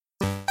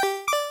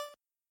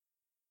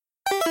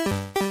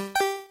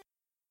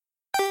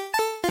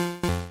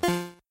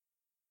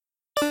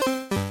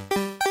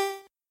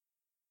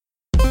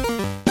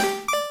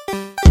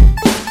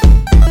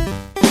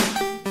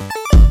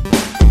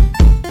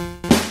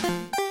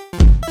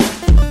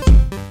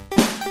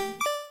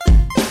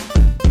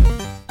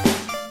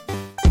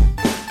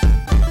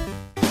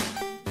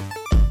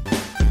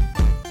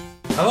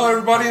Hello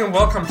everybody and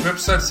welcome to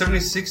episode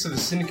 76 of the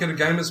Syndicated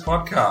Gamers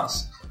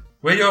podcast.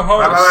 We're your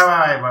hosts.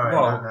 Wait.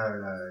 No,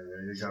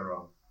 you got it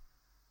wrong.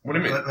 What do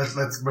you mean?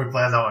 Let's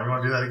replay that one. You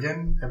want to do that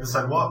again?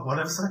 Episode what? What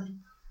episode?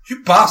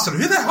 You bastard.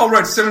 Who the hell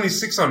wrote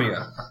 76 on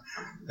here?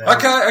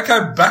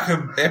 Okay, back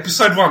of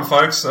episode 1,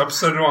 folks.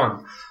 Episode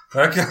 1.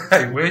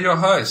 Okay, we're your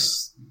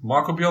hosts.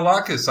 Michael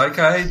Biolakis,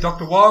 aka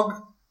Dr. Wog.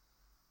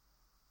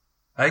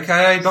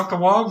 AKA Dr.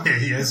 Wog. Yeah,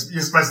 you're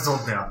supposed to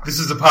talk now. This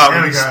is the part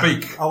where we go.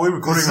 speak. Are we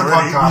recording This is a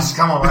already? podcast.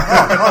 Come on, mate.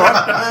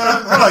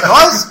 Hello,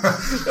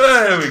 guys.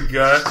 There we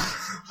go.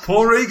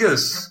 Paul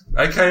Regas,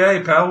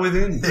 aka Pal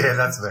Within. Yeah,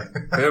 that's me.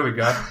 There we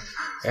go.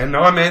 And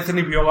I'm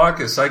Anthony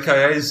Biolakis,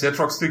 aka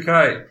Zetrox2K.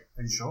 Are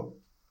you sure?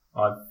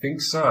 I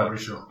think so. Are you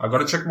sure? I've got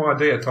to check my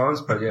ID at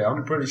times, but yeah,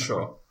 I'm pretty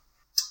sure.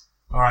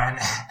 Alright, and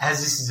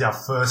as this is our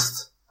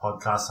first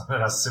podcast, I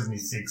heard us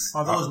 76.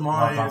 Oh, that was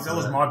my bad. I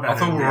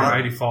thought we were on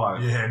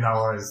 85. Yeah, no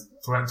worries.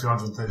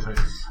 233.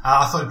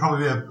 I thought it'd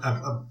probably be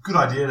a good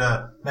idea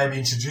to maybe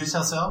introduce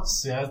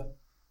ourselves,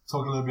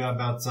 talk a little bit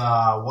about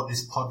what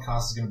this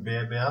podcast is going to be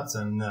about,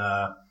 and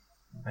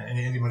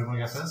anybody want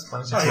to go first?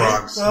 Drugs.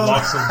 Well-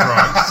 Lots of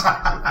drugs.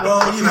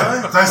 Well, you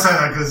know, Don't say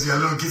that because your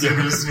little kids are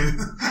going to be listening.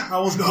 I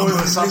was born in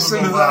a listen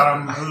suburb to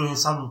of, a little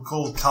suburb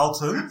called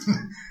Carlton.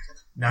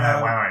 No,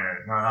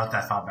 wait. No, not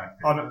that far back.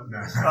 Oh, no.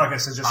 Okay,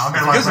 so just... I'm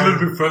If he goes a little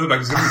bit further back,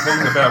 he's going to be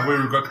talking about where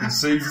we got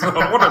conceived.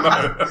 I want to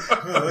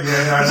know.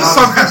 Yeah, Just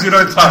some things you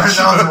don't touch.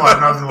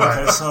 Another way.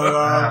 Okay, so,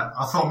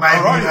 I thought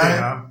maybe,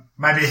 alright,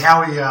 maybe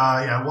how we,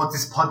 what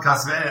this podcast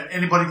is about.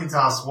 Anybody can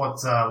tell us what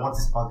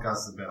this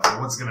podcast is about,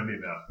 or what's it going to be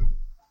about.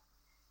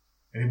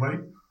 Anybody?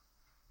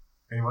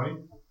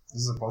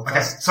 This is a podcast.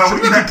 Okay, so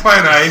Should we be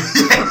plan A?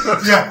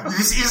 yeah,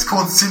 this is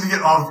called Syndicate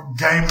of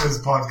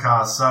Gamers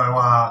podcast. So,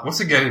 What's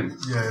a game?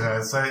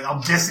 so I'm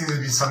guessing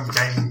there'll be some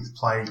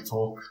gameplay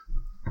talk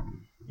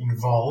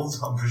involved.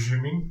 I'm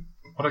presuming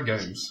What are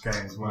games?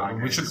 games.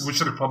 We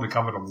should have probably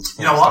covered on this.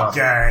 You know what?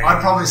 Game.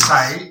 I'd probably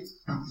say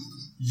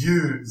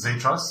you,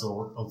 Zetros,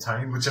 or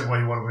Tony, whichever way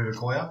you want me to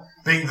call you,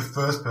 being the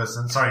first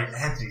person. Sorry,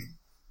 Anthony.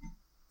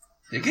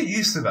 You get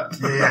used to that.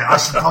 Yeah, I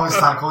should probably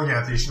start calling you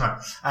Anthony, shouldn't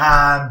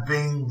I?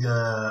 Being,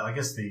 I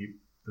guess the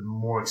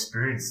more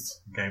experienced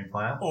game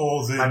player.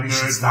 Or the Maybe you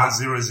should nerd start.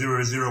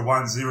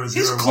 1001001.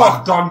 He's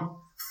clocked on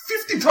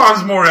 50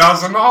 times more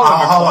hours than I'll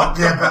ever clock.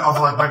 Yeah, but of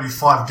like maybe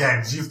 5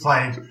 games. You've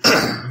played, 50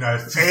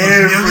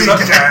 Every million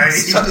game.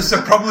 games.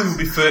 So probably would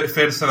be fair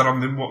to say that I'm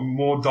the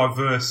more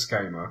diverse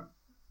gamer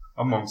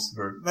amongst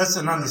the group. That's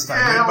an Yeah,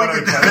 understatement, but we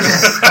okay. can do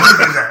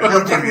that.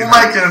 We'll give you We'll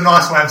that. make it a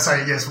nice way of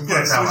saying yes. We'll put it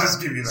Yes, that we'll way.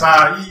 just give you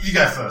that. So, you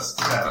go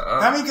first.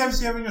 How many games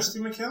do you have in your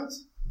Steam account?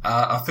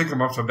 I think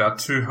I'm up to about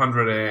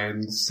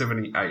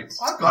 278.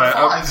 I've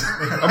got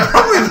 5. I'm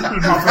probably a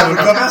little bit I've further.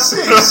 got about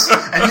 6.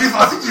 And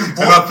I think you've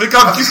bought... And I think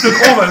I've gifted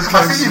all those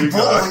I games think to you you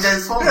bought all the guys.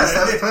 games for us.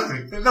 That's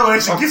perfect. No,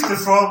 actually gifted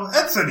from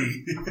Anthony.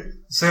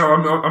 So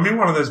I'm in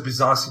one of those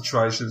bizarre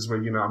situations where,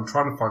 I'm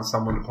trying to find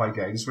someone to play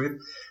games with.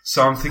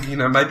 So I'm thinking,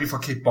 maybe if I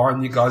keep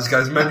buying you guys,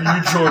 maybe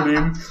you join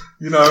in,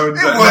 and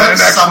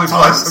works actually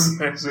play sometimes. some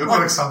games. It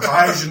works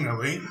sometimes.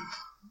 Occasionally.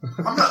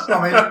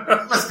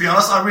 Let's be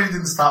honest, I really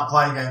didn't start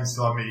playing games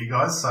until I met you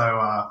guys,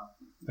 so,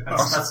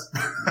 that's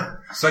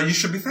So you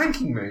should be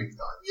thanking me.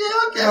 yeah,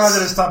 I I guess.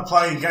 didn't start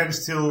playing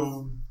games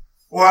till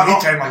Or he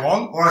came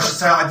along. Or I should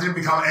say, I didn't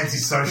become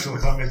antisocial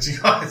until I met you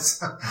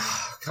guys.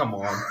 Come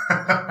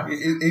on.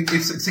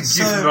 It's a gift,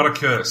 So- not a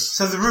curse.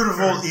 So the root of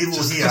all evil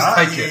Just here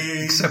take it.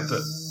 is... Accept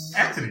it.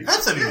 Anthony.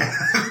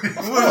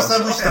 Anthony. We'll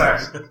establish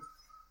that.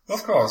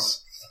 Of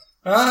course.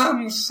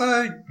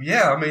 So,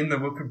 yeah, we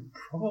could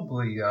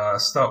probably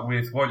start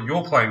with what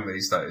you're playing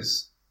these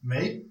days.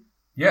 Me?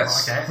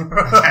 Yes. Okay.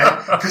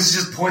 Because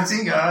you're just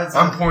pointing.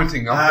 I'm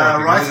pointing.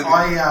 Right,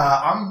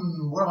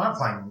 what am I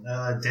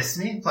playing?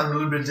 Destiny? Playing a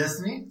little bit of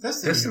Destiny?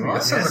 Destiny, right?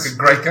 that sounds Yes. like a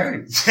great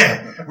game.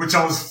 Yeah, which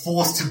I was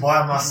forced to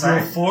buy, I must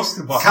You're say. forced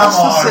to buy.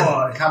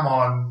 Come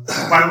on.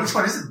 Wait, which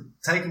one is it?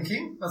 Taken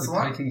King? That's the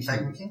one? Taken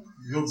King.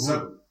 You're good.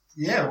 So,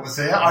 yeah,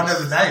 I know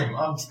the name.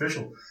 I'm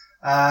special.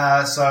 So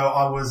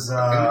I was,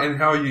 And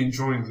how are you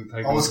enjoying the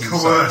Taken I was King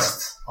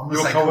coerced. I'm You're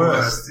going to say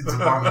coerced. coerced into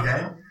buying the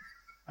game.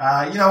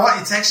 You know what?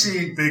 It's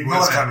actually Big not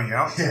words a- coming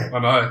out. Yeah. I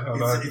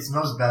know. It's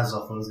not as bad as I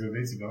thought it was going to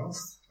be, to be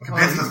honest.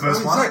 Compared to the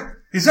first one.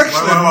 He's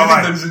actually Wait.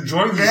 admitting that he's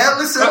enjoying this. Yeah,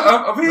 listen.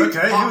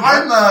 Okay.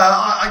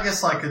 I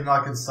guess I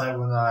can say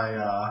when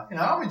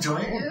I'm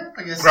enjoying it. Yeah,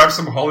 I guess. Grab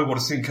some holy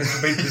water in case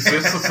you're being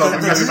possessed or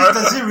something.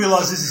 Does he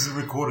realise this is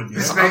recorded?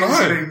 It's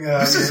Yeah. being,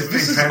 This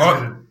is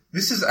transmitted.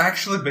 This is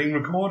actually being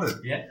recorded.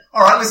 Yeah.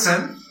 All right.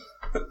 Listen.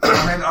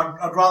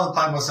 I'd rather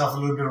play myself a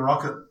little bit of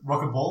Rocket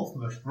Ball.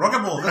 Rocket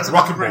Ball. That's a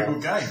Rocket pretty Ball.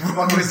 good game.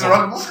 Is it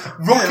Rocket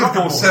Ball? Rocket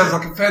Ball sounds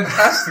like a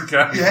fantastic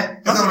game. Yeah.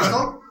 That's what it's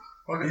called.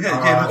 Okay. Yeah,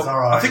 Alright, yeah. it's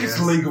alright, I think it's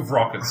yes. League of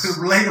Rockets.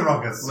 League of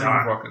Rockets. League of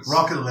Alright. Rockets.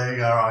 Rocket League.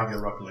 Alright, I get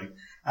Rocket League.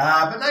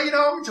 But no,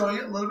 I'm enjoying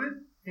it a little bit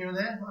here and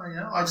there.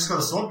 I just got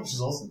a sword, which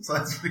is awesome, so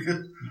that's pretty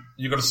good.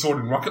 You got a sword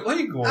in Rocket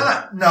League, or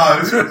No,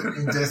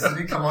 in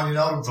Destiny. Come on, you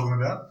know what I'm talking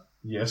about.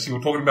 yes, you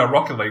were talking about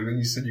Rocket League, then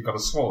you said you got a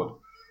sword.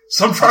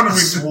 So I'm trying to A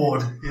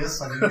sword.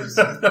 Yes, I did. Get a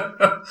sword.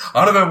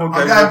 I don't know what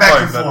I'm game going you're back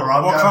playing, and but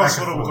forth. What kind of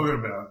sword are we talking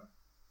about?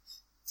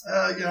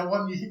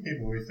 One you hit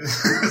people with.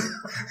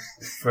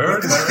 fair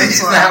enough. Is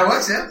that how it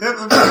works, yeah?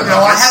 How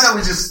about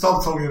we just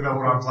stop talking about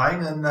what I'm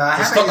playing and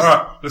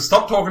Let's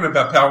stop talking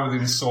about Power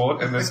Within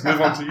Sword and let's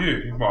move on to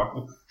you,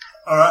 Michael.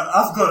 Alright,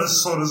 I've got a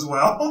sword as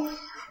well.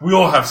 We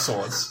all have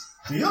swords.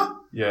 Do you?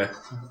 Yeah.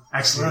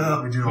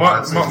 Actually, we do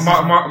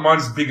all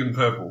Mine's big and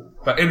purple.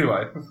 But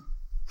anyway.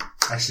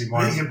 Actually,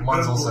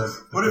 mine's also.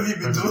 What have you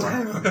been doing?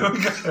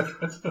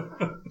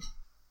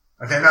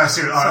 Okay, no,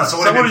 seriously. Alright, so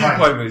What are you playing?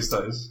 playing these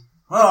days?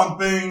 Well, I've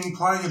been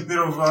playing a bit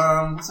of,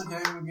 what's the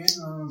game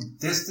again?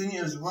 Destiny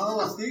as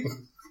well, I think.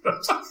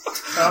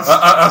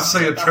 I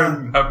see a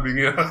trend happening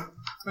here.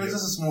 It's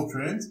just a small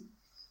trend.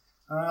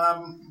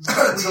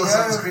 Until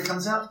Assassin's Creed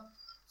comes out.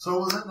 So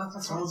what was it? No,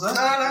 that's What was No,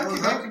 that?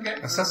 keep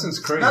going. Assassin's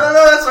Creed. No,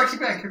 that's right, keep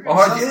going.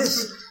 Oh,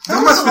 yes.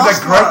 That must be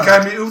that great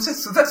game. It was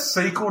that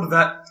sequel to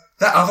that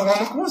other one.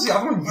 What was the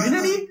other one?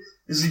 Unity?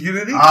 Is it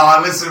Unity?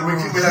 Listen, we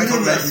don't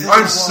talk about Unity.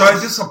 I'm so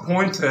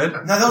disappointed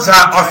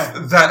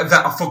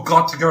that I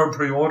forgot to go and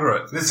pre-order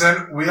it.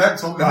 Listen, we don't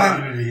talk about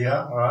Unity here,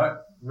 alright?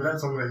 We don't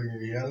talk about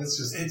Unity here. Let's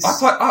just...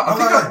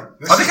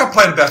 I think I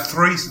played about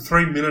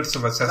 3 minutes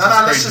of Assassin's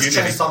Creed let's just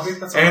Unity. change topic.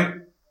 That's all right.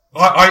 And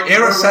I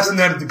air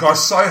assassinated the guy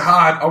so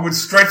hard I went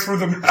straight through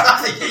the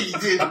map. Yeah, you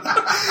did.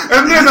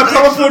 And then I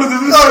teleported to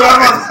the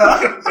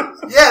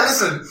side. Yeah,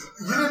 listen,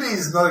 Unity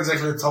is not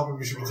exactly the topic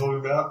we should be talking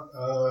about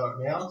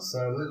now, so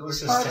let's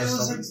just But change it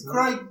was topics. a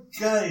great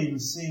game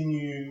seeing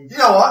you. You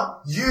know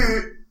what?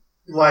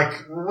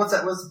 What's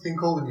the thing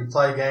called when you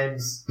play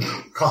games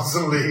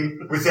constantly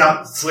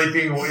without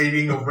sleeping or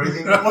eating or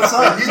breathing? What's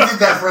that? You did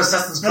that for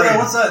Assassin's Creed. No,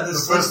 what's that?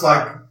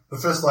 The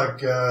first No,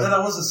 that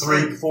was a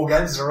sleep. 3-4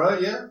 games in a row,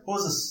 yeah? What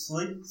was it?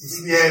 Sleep?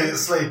 Yeah,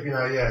 sleep,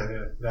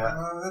 that.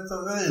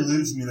 That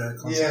eludes me, that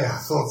concept. Yeah, I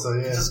thought so,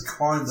 yeah. Just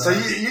kind of. So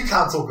you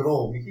can't talk at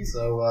all, Mickey,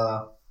 so,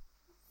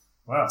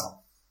 Wow.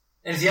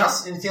 Anything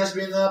else? Anything else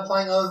you've been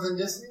playing other than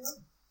Destiny?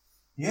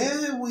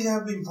 Yeah, we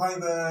have been playing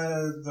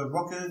the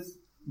Rocket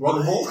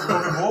Rocket Ball?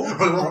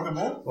 Rocket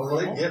Ball? Rocket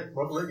League, yeah.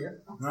 Rocket League, yeah.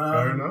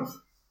 Fair enough.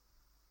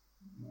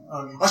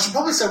 I should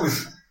probably say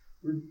we've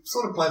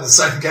sort of played the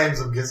same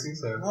games, I'm guessing,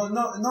 so. Well,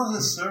 not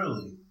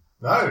necessarily.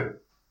 No.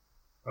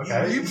 Okay. What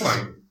are you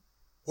playing?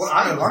 What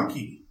are you playing?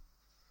 Spelunky.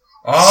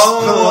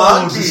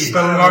 Oh, the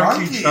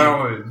Spelunky. Spelunky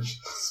Challenge.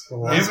 Here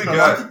we go.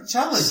 Spelunky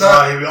Challenge. So-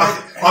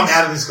 I'm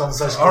out of this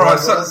conversation. Alright,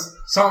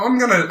 so I'm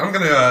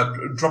gonna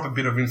drop a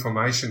bit of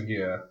information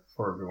here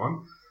for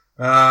everyone.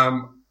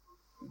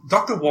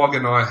 Dr. Wog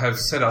and I have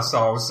set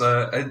ourselves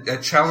a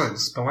challenge,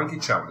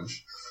 Spelunky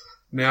Challenge.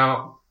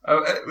 Now,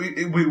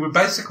 we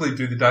basically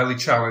do the daily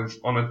challenge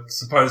on a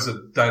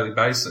supposed daily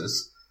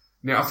basis.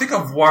 Now, I think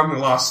I've won the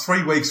last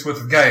 3 weeks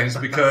worth of games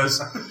because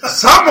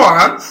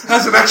someone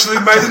hasn't actually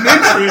made an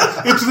entry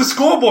into the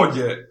scoreboard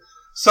yet.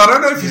 So I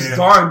don't know if he's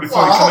dying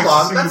before he collects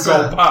a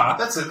single gold bar.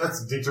 That's a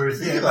victory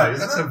for you, though,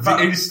 isn't it?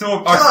 He's still,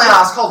 Can I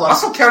ask, hold on. I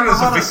still count it as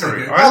a Hold on a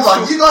victory. second. Hold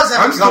on, you guys I'm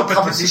haven't still got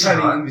competition,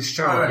 participating right? in this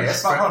challenge.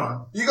 Yes, But hold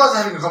on. You guys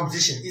are having a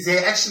competition. Is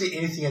there actually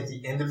anything at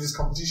the end of this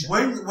competition?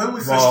 When we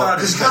first Well,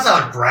 started, Because you guys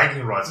are like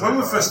bragging rights. when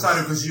we first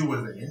started, because you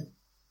were there,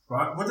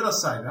 right? What did I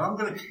say? Now I'm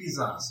going to kick his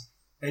ass.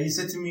 And he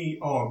said to me,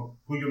 "Oh,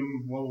 where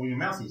your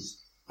mouth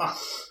is." I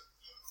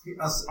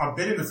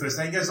bet him the first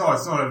day. He goes, "Oh,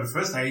 it's not over the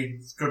first day.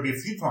 It's got to be a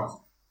few times."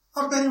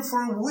 I bet him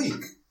for a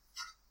week,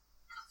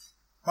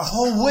 a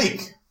whole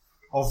week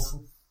of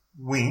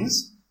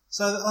wins.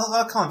 So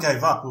I kind of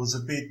gave up. It was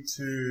a bit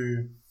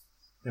too,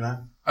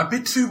 A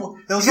bit too.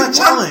 There was no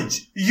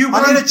challenge. You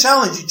I won. need a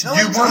challenge. You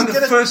challenge. You won I the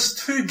get first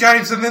 2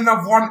 games, and then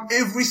I've won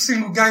every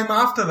single game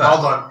after that.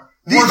 Hold on.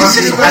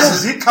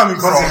 Where's it coming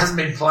from? Because it hasn't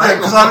been played.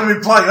 Because I haven't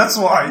been playing. That's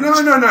why. No.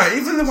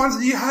 Even the ones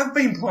that you have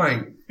been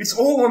playing, it's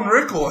all on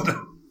record.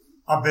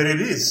 I bet it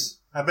is.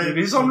 I bet It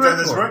is on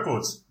there's record.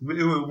 records.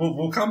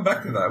 We'll come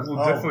back to that. We'll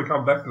definitely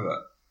come back to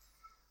that.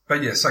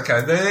 But yes,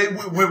 okay.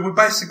 We're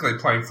basically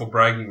playing for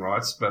bragging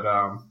rights, but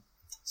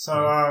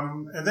So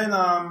and then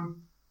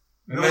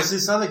there was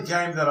this other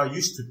game that I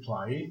used to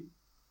play.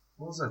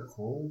 What was that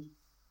called?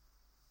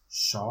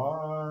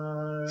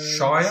 Shire?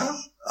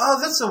 Oh,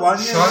 that's the one.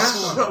 Yeah, Shire?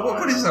 that's the one.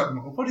 What is that?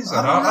 What is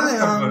that? I don't I don't think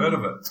know, I've ever heard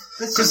of it.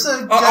 It's just a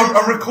game.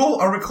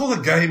 I recall a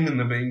game in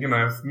the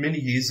many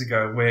years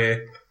ago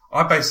where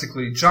I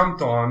basically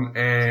jumped on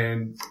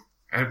and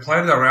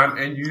played it around,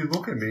 and you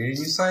look at me and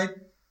you say,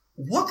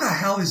 "What the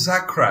hell is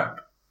that crap?"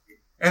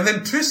 And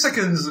then 2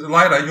 seconds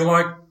later, you're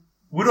like,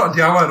 "Where do I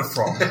download it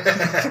from?"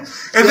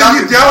 And then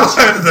you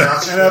downloaded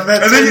it,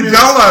 and then you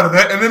downloaded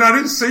it, and then I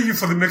didn't see you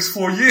for the next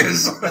 4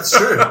 years. That's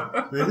true.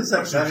 It is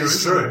actually That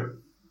is true.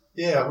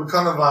 Yeah, we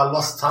kind of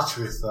lost touch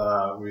with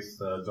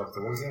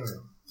Dr. Wog.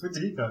 Where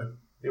did he go?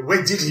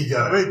 Where did he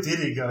go? Where did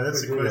he go?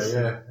 That's the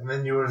question. Yeah. And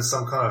then you were in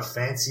some kind of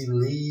fancy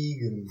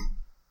league, and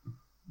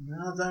No,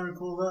 I don't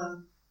recall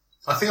that.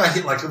 I think I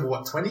hit like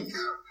level 20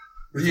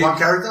 with Yeah. one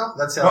character.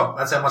 That's how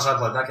much I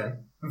played that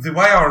game. The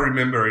way I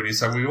remember it is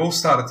that we all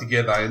started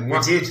together, and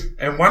once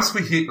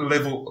we hit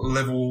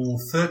level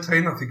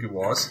 13, I think it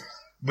was,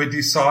 we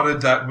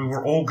decided that we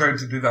were all going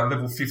to do that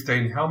level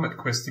 15 helmet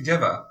quest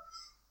together.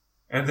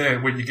 And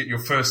then when you get your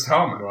first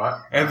helmet. Right.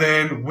 And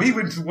then we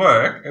went to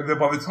work, and then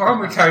by the time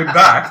we came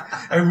back,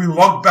 and we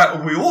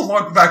all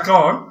logged back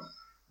on,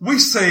 who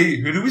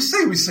do we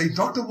see? We see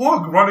Dr.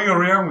 Wog running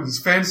around with his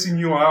fancy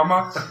new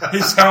armor,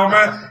 his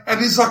helmet, and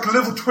he's like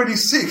level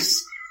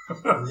 26.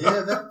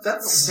 Yeah,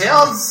 that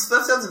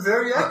sounds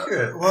very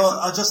accurate. Well,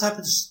 I just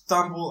happened to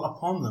stumble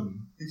upon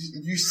them.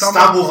 You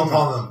stumbled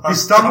upon them. You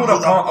stumbled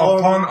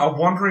upon a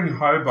wandering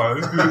hobo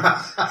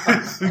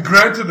who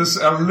granted us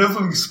a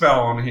leveling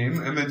spell on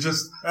him, and then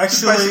just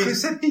basically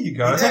said, "Here you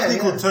go." In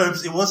technical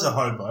terms, it was a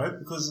hobo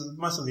because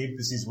most of the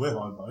NPCs were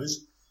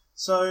hobos.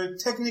 So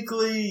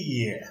technically,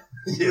 yeah.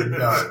 Yeah, no.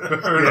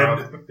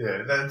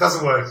 Yeah, that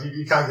doesn't work.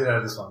 You can't get out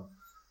of this one.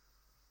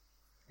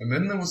 And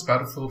then there was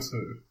Battlefield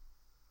 2.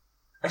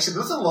 Actually,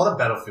 there was a lot of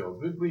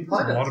Battlefield. We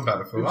played a lot of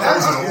Battlefield.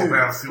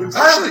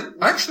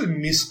 I actually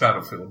miss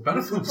Battlefield.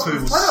 Battlefield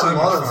 2 was so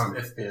much fun.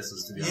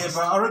 FPSs, to be honest. Yeah,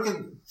 but I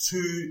reckon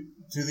 2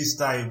 to this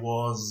day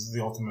was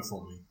the ultimate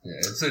for me.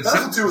 Yeah,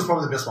 Battlefield 2 was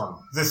probably the best one.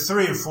 The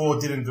 3 and 4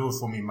 didn't do it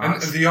for me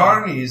much. And the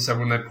irony is that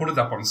when they put it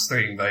up on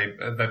Steam, they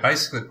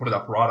basically put it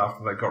up right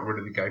after they got rid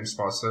of the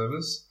GameSpy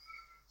servers.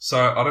 So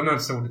I don't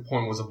understand what the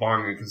point was of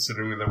buying it,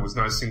 considering there was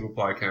no single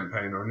player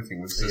campaign or anything.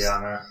 It was just,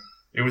 I know.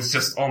 It was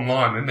just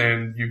online, and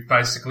then you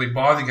basically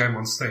buy the game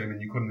on Steam, and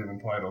you couldn't even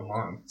play it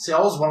online. See, I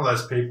was one of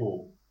those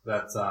people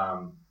that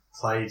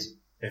played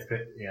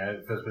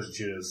first-person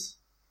shooters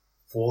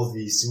for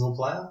the single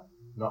player,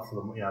 not for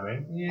the, you know what I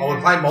mean? Yeah. I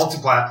would play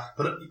multiplayer,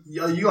 but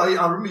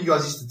I remember you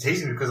guys used to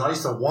tease me because I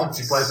used to want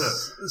to play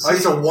I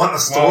used to want a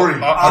story.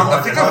 Well,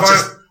 I think I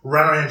just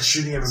run around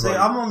shooting everybody. See,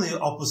 I'm on the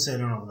opposite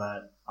end of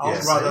that. I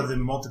would rather the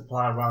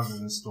multiplayer rather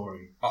than the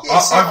story.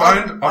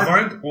 I've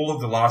owned all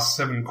of the last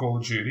 7 Call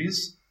of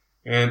Duties.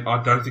 And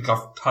I don't think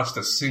I've touched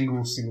a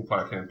single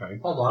player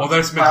campaign. Hold on. Although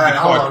it's meant to be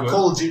quite good.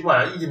 Call of Duty,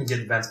 wait, you didn't get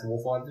Advanced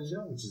Warfighter, did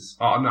you? Which is...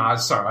 Oh, no,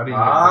 sorry, I didn't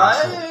get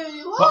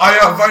Advanced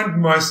Warfighter. I've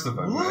owned most of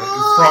them.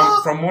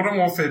 From Modern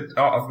Warfare,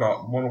 I've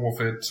got Modern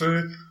Warfare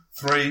 2,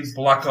 3,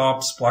 Black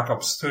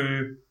Ops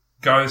 2,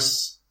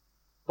 Ghosts.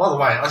 By the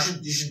way,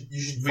 you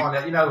should find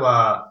out, you know,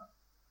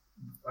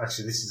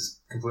 actually this is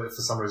completely,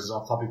 for some reason,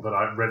 off topic, but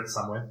I read it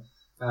somewhere.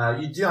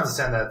 You do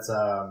understand that,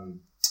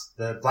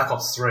 the Black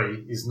Ops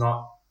 3 is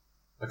not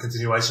a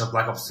continuation of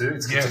Black Ops 2.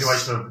 It's a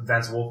continuation of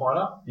Advanced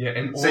Warfighter. Yeah,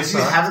 and so if you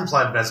haven't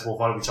played Advanced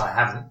Warfighter, which I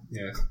haven't,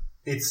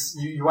 it's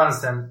you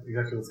understand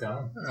exactly what's going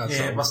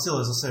on. But still,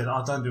 as I said,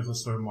 I don't do it for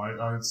story mode.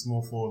 It's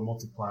more for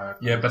multiplayer.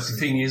 Yeah, but the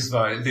thing is,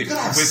 though, you gotta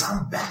have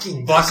some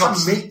backing, Black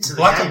Ops, some meat to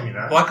the game, you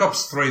know. Black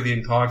Ops 3, the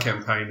entire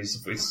campaign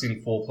is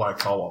in 4-player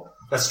co-op.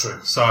 That's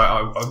true.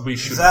 So we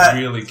should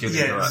really get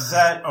into that. Yeah,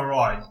 that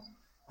alright,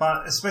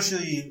 but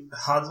especially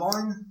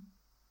Hardline.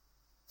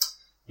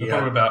 We're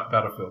talking about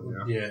Battlefield,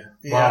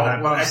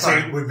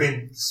 Well, we've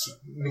been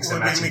mixing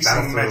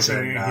and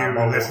matching here,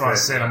 left, right,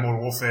 centre,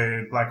 Modern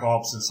Warfare, Black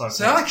Ops, and so forth.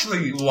 So I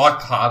actually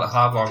liked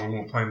Hardline when we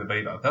were playing the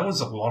beta. That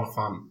was a lot of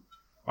fun.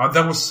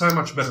 That was so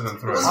much better than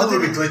 3. It was a little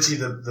bit glitchy,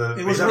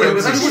 it was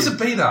a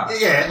beta.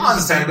 Yeah, I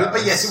understand it,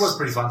 but yes, it was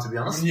pretty fun, to be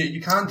honest.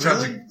 You can't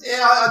judge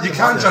you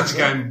can't judge a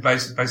game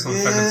based on the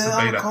fact that it's a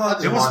beta.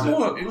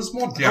 It was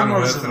more down to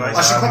earth.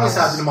 I should probably say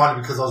I didn't mind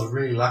it because I was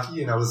really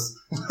lucky and I was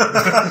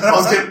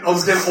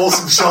getting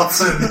awesome shots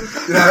and,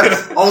 you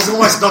know, I was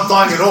almost not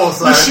dying at all,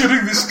 so. You're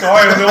shooting this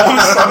guy and all of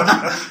a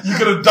sudden you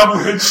get a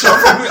double headshot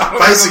from the other.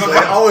 Basically,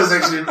 it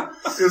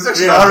was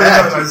actually not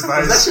bad. It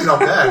was actually not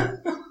bad.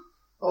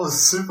 I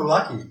was super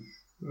lucky.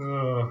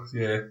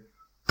 Yeah.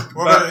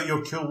 What about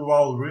your kill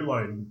while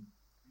reloading?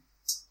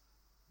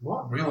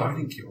 What?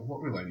 Reloading kill?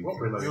 What reloading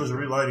kill? It was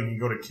reloading, you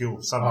got a kill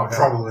somehow.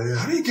 Probably, yeah.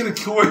 How are you going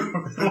to kill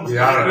him?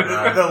 Yeah, I don't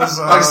know. Like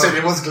I said,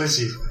 it was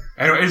glitchy.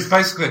 Anyway, it's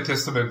basically a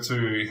testament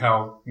to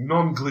how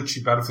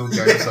non-glitchy Battlefield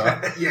games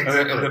are. Yeah,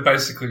 exactly. And they're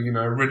basically, you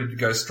know, ready to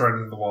go straight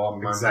into the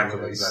wild.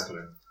 Exactly.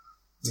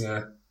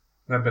 Yeah.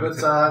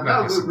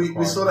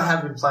 We sort of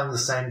have been playing the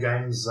same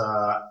games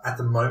at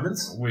the moment.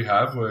 We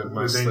have. We've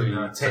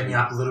been tearing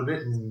up a little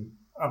bit, and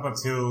up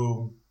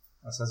until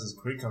Assassin's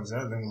Creed comes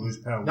out, then we lose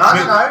power. No.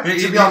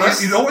 To be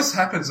honest, it always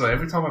happens though.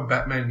 Every time a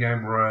Batman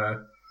game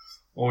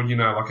or you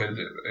know, like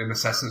an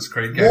Assassin's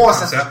Creed game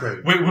comes out,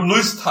 we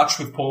lose touch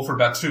with Paul for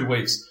about 2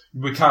 weeks.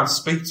 We can't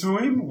speak to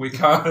him. We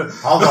can't.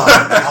 Hold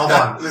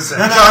on. Listen.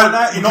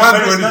 No.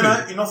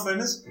 In all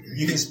fairness,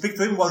 you can speak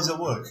to him while he's at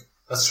work.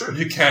 That's true.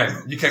 You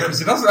can,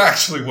 because it doesn't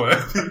actually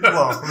work.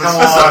 Well, that's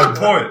not the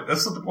point.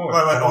 That's not the point. Wait,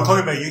 I'm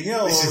talking about you here,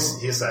 or? This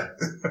is hearsay.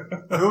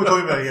 Who are we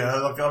talking about here?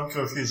 Like, I'm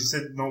confused. You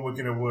said not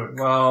working at work.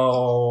 Well,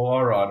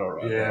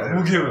 alright. Yeah.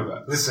 We'll give it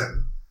that.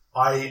 Listen,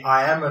 I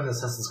am an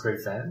Assassin's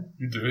Creed fan.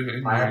 You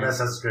do? I am an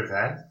Assassin's Creed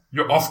fan.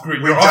 You're off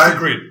grid. We You're off the don't-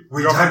 grid.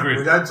 We You're off the don't, we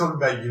grid. don't talk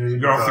about Unity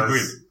You're off the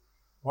grid.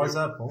 Why is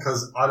that, Paul?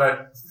 Because I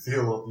don't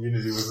feel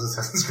Unity was an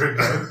Assassin's Creed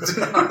game. To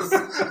be honest.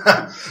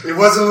 It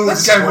was a little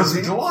That game was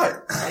a disappointing. delight.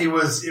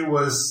 It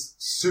was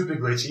super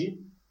glitchy.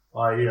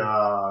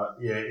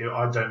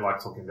 I don't like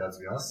talking about it, to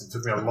be honest. It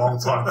took me a long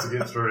time to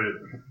get through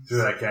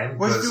that game.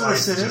 What did you do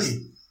with because I CD? just-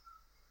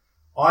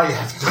 I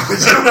have no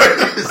idea where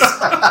it is.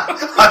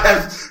 I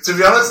have, to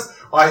be honest,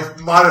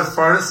 I might have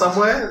thrown it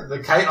somewhere.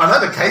 I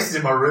know the case is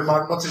in my room.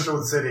 I'm not too sure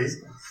what the set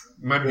is.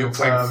 Maybe you're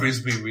playing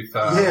frisbee with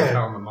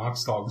Alan the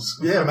Marks dogs.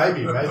 Yeah,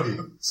 maybe.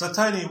 So,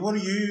 Tony, what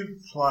do you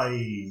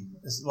play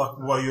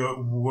while you're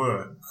at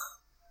work?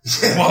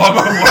 While I'm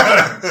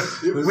at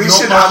work. We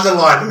should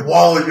underline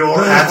while you're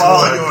at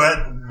While work. you're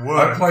at I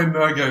work. play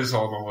no games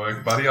while I'm at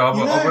work, buddy. I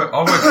work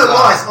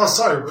Lies. Oh,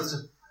 sorry. Was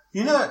it?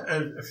 You know,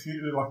 a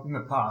few, like in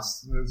the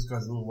past, this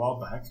goes a little while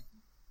back,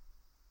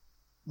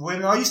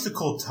 when I used to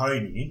call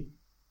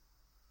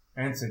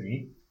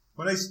Anthony,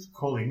 when I used to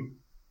call him,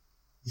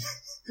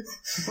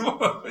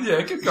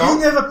 Yeah, keep he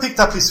going. never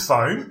picked up his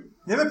phone,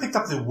 never picked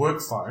up the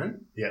work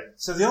phone. Yeah.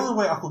 So the only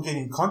way I could get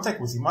in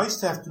contact with him, I used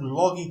to have to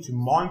log into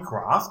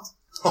Minecraft,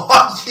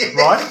 Oh, yeah.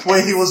 right,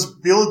 where he was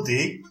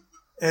building,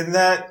 and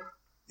that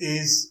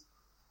is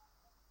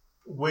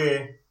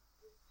where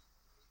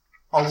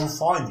I will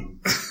find him.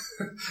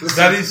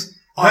 That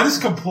is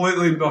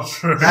completely not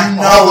true. Hold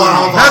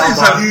on.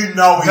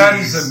 That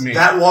is a myth.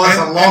 That was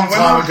a long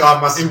time ago,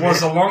 I must It admit.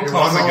 was a long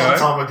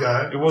time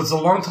ago. It was a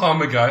long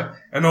time ago,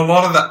 and a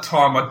lot of that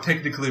time I'd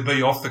technically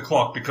be off the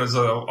clock because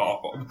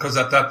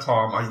at that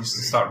time I used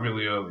to start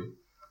really early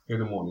in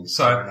the morning.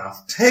 So Fair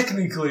enough.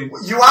 technically,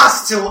 You are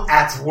still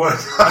at work.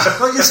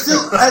 But you're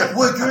still at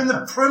work, you're in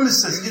the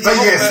premises. It's But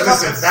all yes, picked up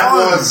listen, the that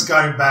phone. was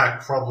going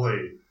back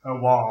probably. a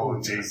while. Oh,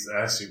 jeez,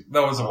 actually.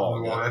 that was a while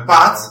ago.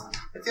 But,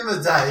 at the end of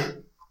the day,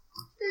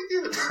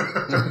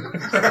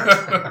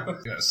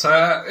 Yeah, so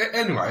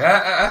anyway,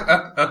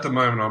 at the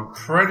moment I'm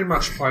pretty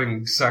much playing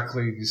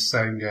exactly the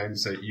same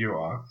games that you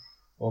are.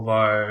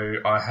 Although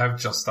I have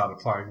just started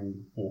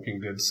playing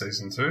Walking Dead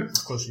Season 2.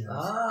 Of course you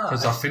have.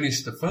 Because I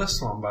finished the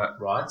first one, but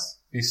right.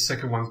 the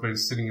second one's been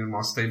sitting in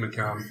my Steam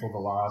account for the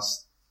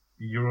last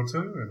year or two,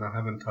 and I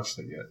haven't touched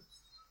it yet.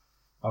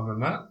 Other than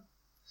that,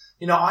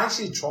 You know, I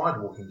actually tried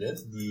Walking Dead,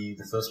 the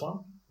first one,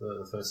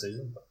 the first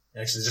season.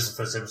 Actually, just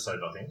the first episode,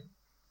 I think.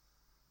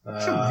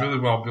 it's a really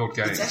well built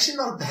game. It's actually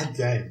not a bad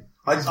game.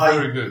 It's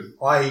very good.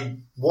 I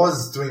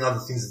was doing other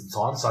things at the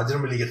time, so I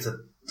didn't really get to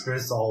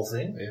experience the whole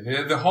thing.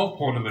 Yeah, the whole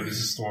point of it is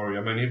a story.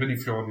 I mean, even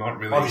if you're not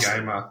really Obviously. a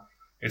gamer,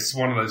 it's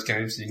one of those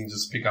games that you can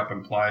just pick up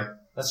and play.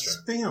 That's true.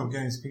 Speaking of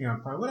games,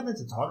 what happened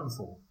to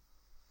Titanfall?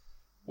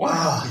 What?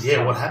 Oh,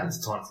 yeah, what happened to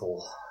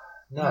Titanfall?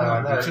 No,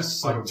 I know. we just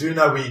sort I of- do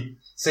know we...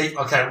 See,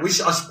 okay, I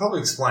should probably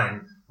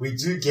explain. We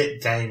do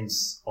get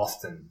games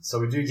often. So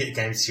we do get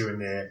games here and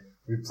there.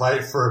 We play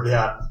it for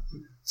about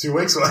 2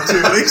 weeks or 2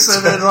 weeks,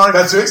 and then like...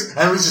 about 2 weeks,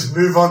 and we just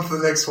move on to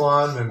the next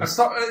one. And It's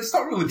not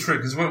really true,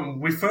 because when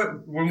we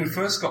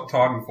first got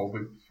Titanfall,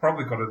 we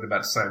probably got it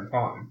about the same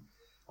time.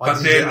 I But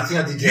think then I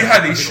did you get had it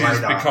a bit issues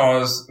later.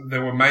 because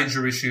there were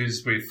major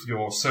issues with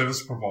your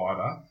service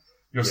provider.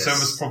 Your Yes.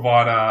 service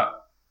provider,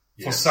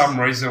 for Yes. some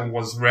reason,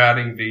 was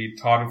routing the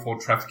Titanfall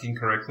traffic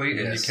incorrectly, and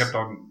you Yes. kept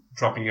on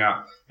dropping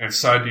out. And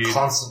so did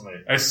Constantly.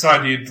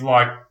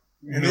 like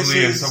And this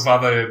millions is- of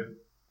other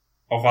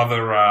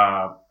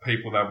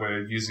people that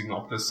were using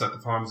Optus at the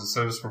time as a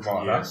service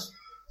provider. Yes.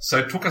 So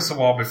it took us a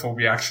while before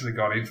we actually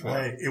got into it.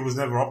 Hey, it was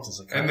never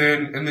Optus, okay? And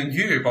then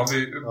you,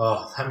 Bobby,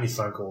 Oh, how many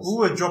phone calls?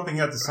 we were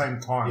dropping out at the same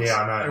time. Yeah,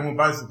 I know. And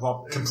we're both with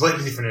Optus.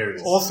 Completely different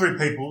areas. All three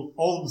people,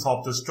 all with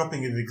Optus,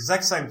 dropping at the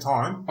exact same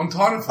time. on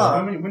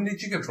Titanfall, when did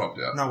you get dropped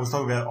out? No, we're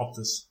talking about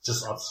Optus.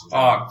 Just opposite.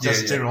 Oh,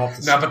 Just yeah. general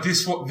Optus. No, but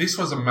this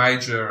was a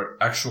major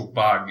actual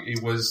bug.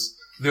 It was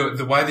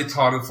the way the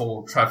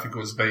Titanfall traffic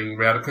was being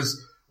routed, because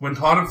when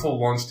Titanfall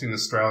launched in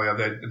Australia,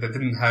 they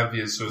didn't have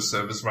the Azure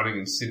service running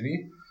in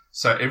Sydney,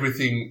 so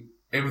everything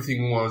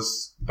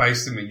was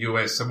based in the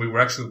US. So we were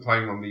actually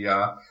playing on the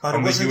But on it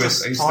the wasn't US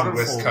just East and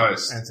West Titanfall,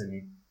 Coast.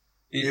 Anthony.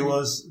 It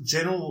was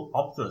general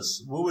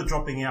Optus. We were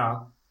dropping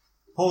out.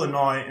 Paul and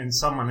I and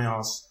someone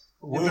else.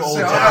 We Yeah, were but all see,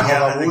 dropping I out.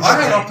 had- at the we I had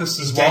exact- Optus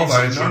as in well, games though,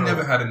 in and I general.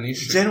 never had an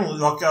issue.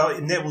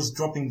 General, net was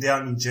dropping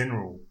down in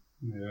general.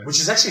 Yeah. Which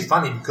is actually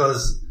funny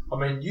because, I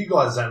mean, you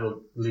guys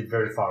don't live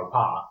very far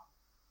apart.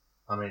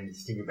 I mean, if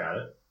you think about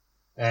it.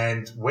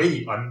 And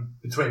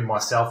between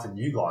myself and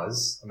you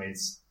guys, I mean,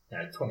 it's,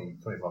 20,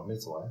 25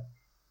 minutes away.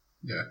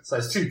 Yeah. So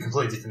it's two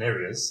completely different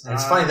areas. And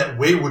it's funny that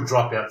we would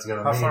drop out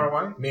together. How far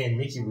away? Me and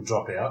Mickey would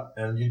drop out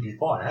and you'd be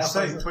fine. How far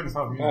Say is it?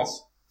 25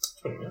 minutes.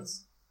 20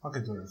 minutes. I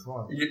could do it as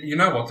well. You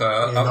know what,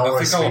 though? Yeah, no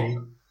worries, sweetie.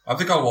 I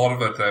think a lot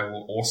of it,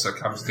 though, also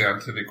comes down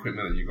to the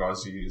equipment that you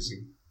guys are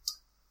using.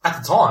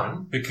 At the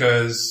time,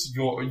 Because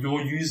you're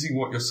using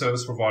what your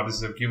service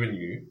providers have given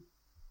you,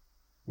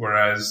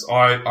 whereas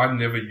I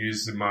never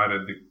use the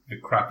motor, the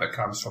crap that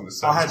comes from the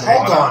service I had-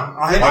 provider. hold on.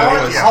 I had I no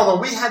always- idea. Hold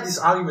on. We had this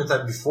argument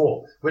though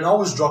before when I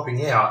was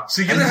dropping out.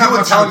 So you and didn't have were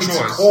much telling of a me to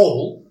choice.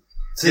 call.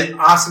 to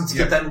ask him to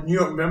get that new,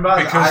 remember?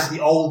 I had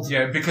the old...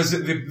 Yeah, because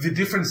the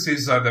difference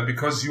is, though, that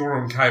because you're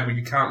on cable,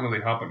 you can't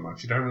really help it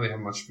much. You don't really have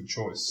much of a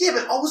choice. Yeah,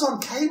 but I was on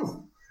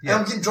cable. Yeah.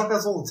 And I'm getting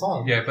dropouts all the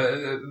time. Yeah,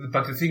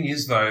 but the thing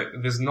is, though,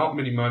 there's not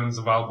many modems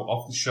available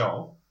off the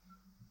shelf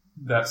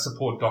that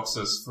support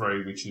DOCSIS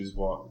 3, which is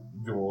what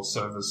your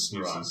service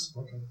uses.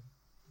 Right. Okay.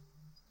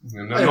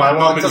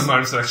 Not many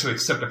modems that actually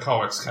accept a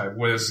coax cable,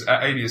 whereas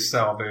at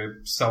ADSL, they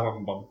sell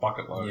them by the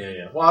bucket load.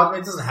 Yeah. Well, I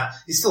mean, it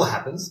still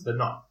happens, but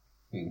not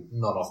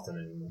often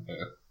anymore.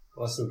 Yeah.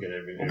 I still get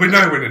everything. Well, we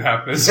know when it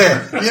happens.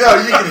 Yeah,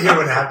 you can hear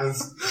when it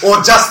happens. Or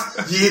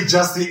you hear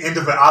just the end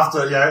of it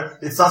after,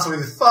 it starts with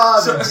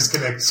then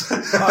disconnects.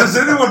 Does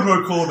anyone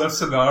recall that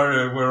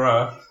scenario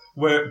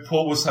where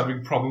Paul was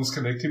having problems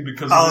connecting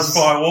because of his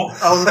firewall?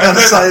 I was about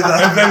to say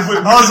that. And then we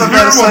I was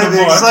about to say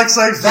the exact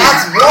same thing.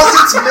 That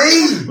wasn't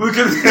me! We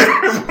can hear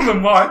him on the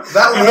mic.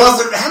 That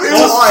wasn't, how many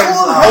times?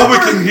 All we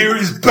can hear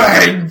is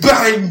bang,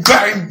 bang,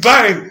 bang,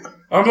 bang.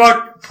 I'm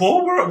like,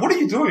 Paul, what are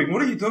you doing?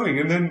 What are you doing?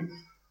 And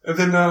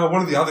then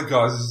one of the other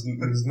guys is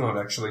not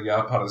actually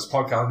part of this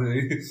podcast.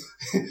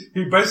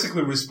 He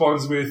basically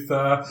responds with,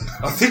 I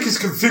think he's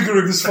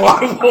configuring his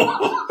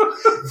firewall.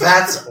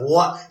 That's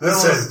what.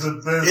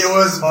 Listen, it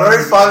was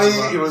very funny.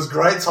 It was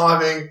great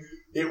timing.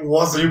 It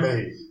wasn't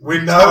me. We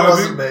know it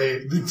wasn't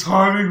me. The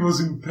timing was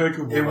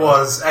impeccable. It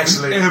was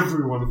actually.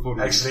 Everyone thought.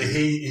 Actually,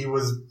 he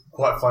was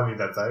quite funny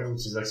that day,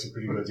 which is actually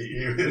pretty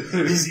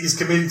good. His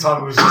comedic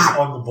timing was just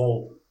on the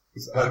ball.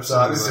 But,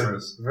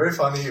 listen, very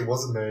funny. It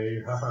wasn't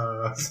me.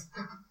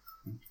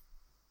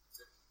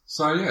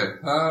 So other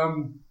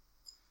than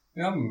that,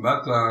 we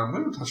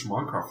haven't touched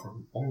Minecraft for a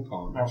long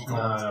time. Actually.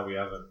 No, we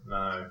haven't.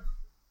 No.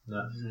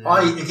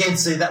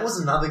 Yeah. That was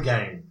another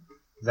game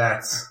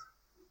that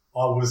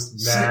I was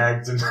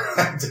nagged and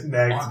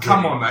nagged. Oh,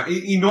 come on, man.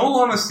 In all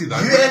honesty, though,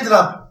 you ended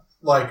up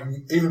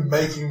even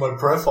making my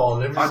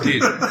profile and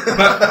everything. I did.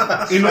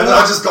 But and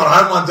I just got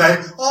home one day.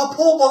 Oh,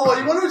 Paul, by the way,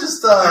 you want to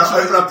just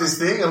open up this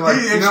thing? I'm like,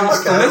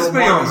 let's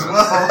be honest.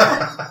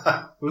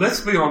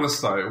 Let's be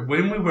honest, though.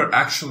 When we were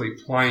actually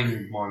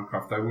playing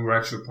Minecraft, though, we were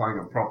actually playing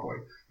it properly.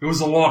 It was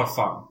a lot of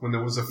fun when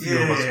there was a few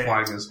of us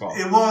playing as well.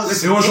 It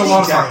was a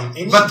lot of fun.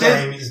 Any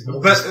game is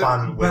more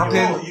fun. But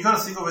you got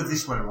to think of it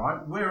this way,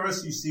 right? Where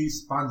else you see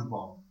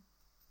SpongeBob?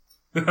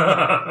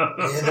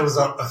 Yeah, there was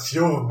a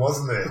few of them,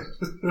 wasn't there?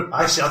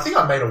 Actually, I think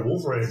I made a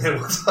Wolverine. But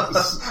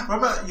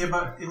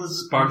it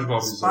was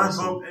SpongeBob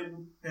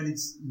and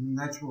its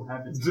natural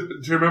habits. Do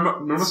you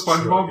remember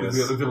SpongeBob?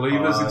 The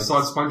levers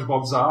inside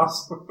SpongeBob's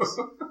ass?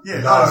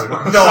 Yeah. No,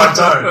 I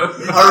don't.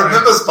 I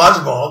remember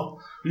SpongeBob.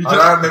 I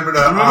don't remember the...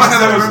 Remember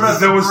how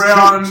there was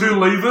two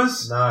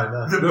levers?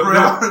 No. The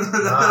brown...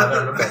 No, I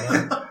don't remember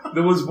that.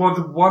 There was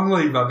one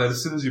lever that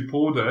as soon as you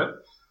pulled it...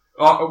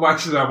 Oh,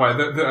 actually, no, wait.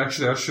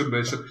 Actually, I should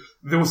mention.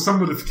 There were some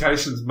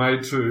modifications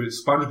made to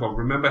SpongeBob.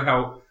 Remember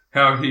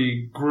how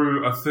he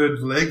grew a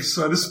third leg,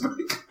 so to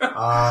speak?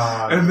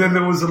 And then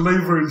there was a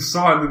lever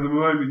inside, and the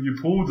moment you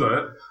pulled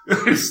it,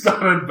 it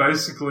started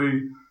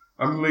basically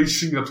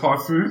unleashing a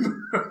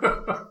typhoon.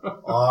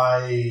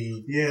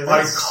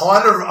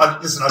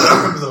 Listen, I don't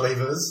remember the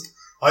levers.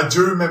 I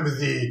do remember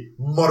the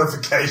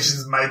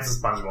modifications made to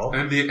SpongeBob.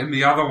 And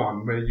the other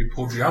one where you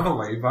pulled the other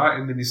lever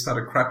and then you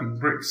started crapping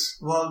bricks.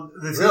 Well,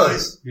 really?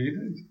 You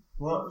did.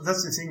 Well,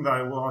 that's the thing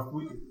though. Well,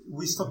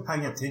 we stopped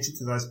paying attention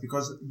to those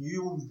because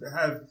you make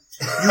a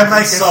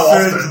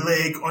third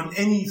leg on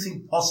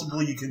anything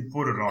possible you can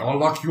put it on. I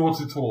like you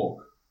to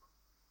talk.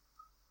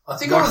 I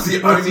think I was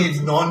the only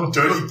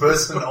non-dirty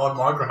person on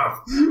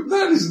Minecraft.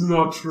 That is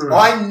not true.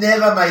 I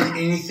never made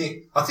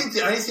anything. I think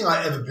the only thing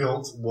I ever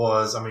built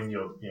was,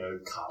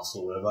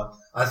 castle or whatever.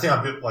 I think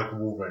I built like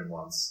Wolverine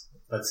once.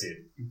 That's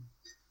it.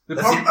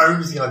 That's the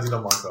only thing I did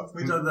on Minecraft.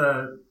 We did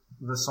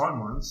the sign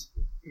ones.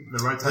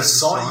 The rotating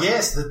sign.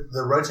 Yes,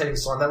 the rotating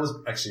sign. That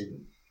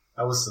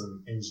was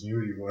some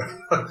ingenuity work.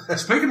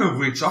 Speaking of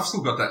which, I've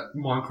still got that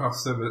Minecraft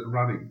server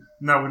running.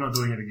 No, we're not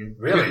doing it again.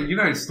 Really?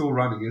 Yeah, it's still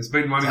running. It's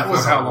been running for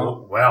how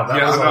long? Wow,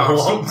 that was a long time. I'm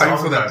still paying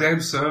for that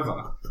damn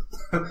server.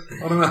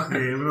 I don't know.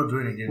 Yeah, we're not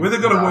doing it again. We're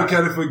going to work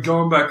out if we're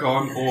going back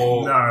on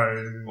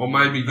or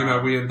maybe,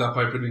 we end up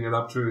opening it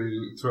up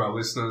to our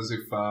listeners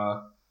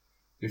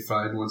if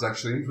anyone's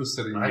actually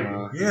interested in...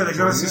 they're going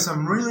to see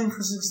some really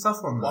interesting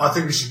stuff on there. Well, I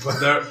think we should play.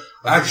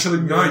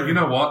 You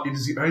know what? It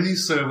is the only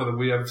server that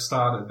we have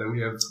started that we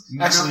have...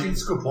 Actually,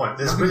 it's a good point.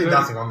 There's really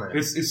nothing on there.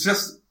 It's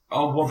just...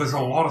 Oh, well, there's a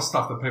lot of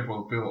stuff that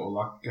people have built.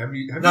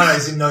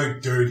 There's no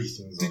dirty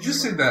things. Did you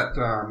see that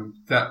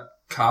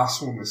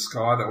castle in the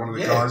sky that one of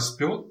the guys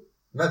built?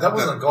 No, that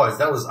wasn't guys.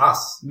 That was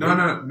us. No.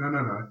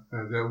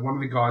 One of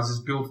the guys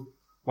has built...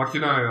 the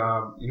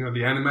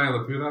anime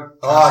Laputa.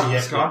 Oh,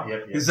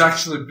 yeah. He's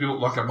actually built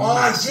like a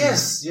massive...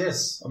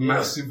 yes. A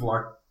massive,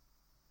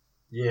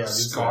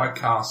 sky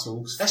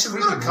castle. Actually,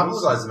 we got a couple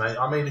of guys, mate.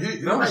 I mean, who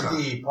made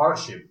the pirate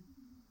ship?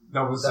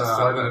 That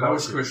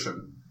was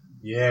Christian.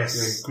 Yes.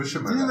 Yeah,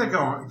 Christian made Didn't that. they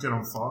get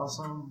on fire?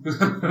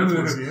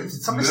 Did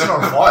something set on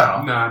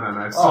fire?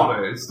 No. It's still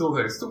there. It's still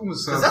there. It's still on the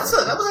server.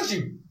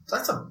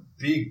 That's a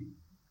big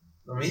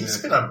I mean, he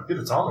spent a bit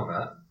of time on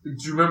that. Do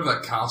you remember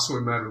that castle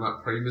we made on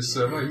that previous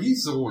server?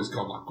 He's always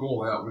gone like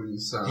all out with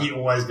his. He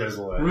always goes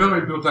all out. Remember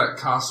he built that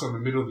castle in the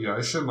middle of the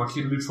ocean? Like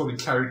he literally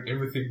carried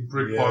everything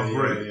brick by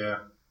brick. Yeah.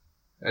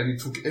 And he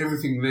took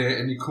everything there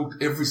and he cooked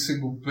every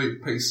single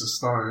piece of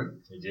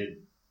stone. He did.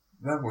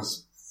 That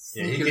was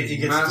he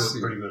gets massive. to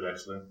it pretty good,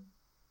 actually.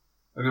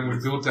 And then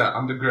we built that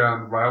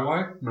underground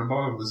railway.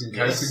 Remember? It was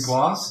encased in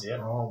glass. Yeah.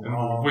 Oh, And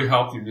wow. we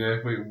helped him, yeah.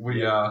 We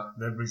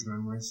Leverage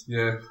memories.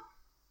 yeah.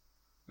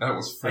 That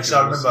was freaking Actually, I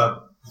awesome.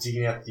 remember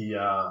digging out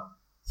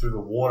through the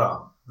water.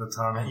 The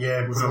tunnel.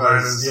 Yeah, with putting the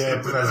ladders.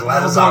 those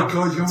ladders Oh my up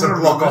God, you to wanna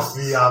block remember- off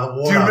the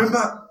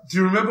water. Do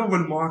you remember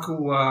when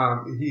Michael,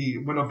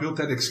 when I built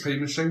that XP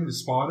machine with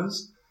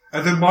spiders,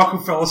 and then Michael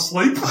fell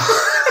asleep?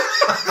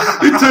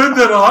 He turned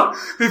it on,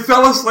 he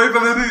fell asleep,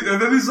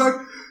 and then he's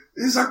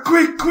like,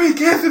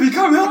 quick, Anthony,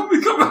 come help me.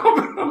 And I'm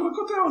like,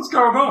 what the hell's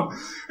going on?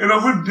 And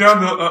I went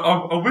down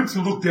I went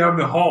to look down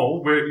the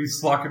hole where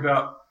it's like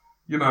about,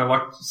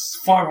 like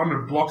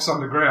 500 blocks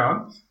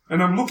underground.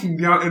 And I'm looking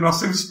down and I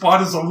see the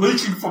spiders are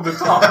leaking from the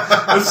top.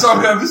 And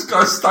somehow this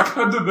guy's stuck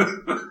under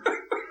it.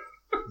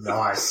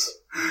 Nice.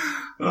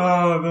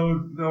 Oh,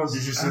 that was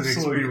Did you see the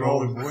absolutely XP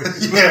rolling, boy?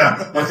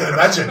 Yeah,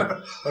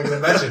 I can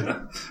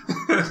imagine.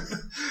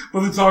 By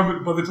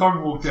the time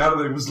we walked out of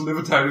there, he was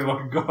levitating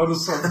like a god or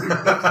something.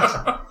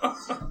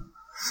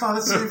 So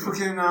let's see if we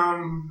can,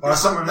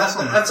 That's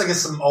I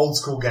guess some old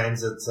school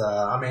games that,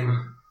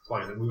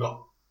 we've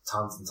got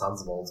tons and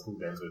tons of old school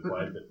games we've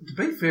played, but To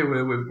be fair,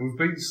 we've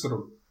been sort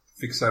of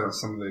fixated on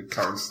some of the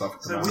current stuff.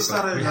 At the So moment. we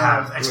started, we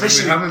have,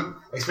 especially we haven't.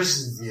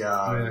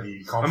 the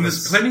And conference.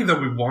 there's plenty that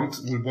we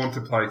want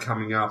to play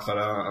coming up, but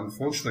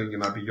unfortunately,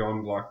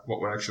 beyond like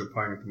what we're actually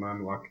playing at the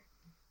moment, like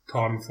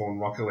Titanfall and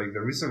Rocket League,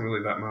 there isn't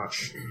really that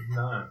much.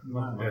 No.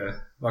 Yeah,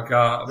 like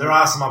There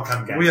are some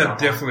upcoming games. we are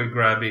definitely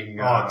grabbing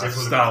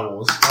definitely. Star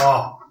Wars.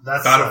 Oh,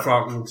 that's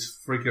Battlefront looks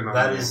freaking.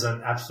 that amazing. is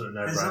an absolute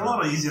no-brainer. it's a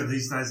lot easier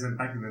these days than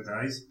back in the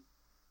days.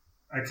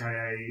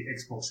 AKA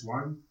Xbox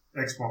One.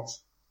 Xbox.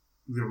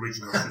 The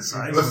original, I should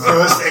say. The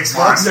first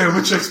Xbox. Yeah,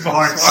 which Xbox?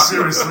 Like,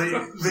 seriously,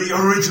 the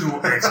original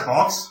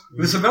Xbox.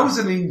 Listen, that was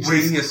an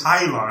ingenious. With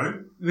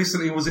Halo.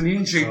 Listen, it was an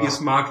ingenious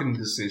marketing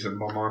decision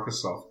by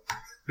Microsoft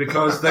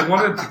because they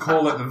wanted to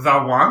call it the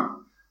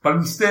One, but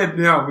instead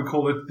now we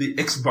call it the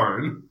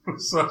Xbone.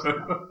 So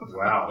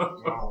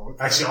Wow.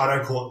 Actually, I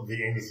don't call it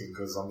the anything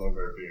because I'm not a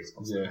very big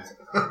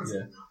Xbox.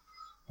 yeah.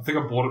 I think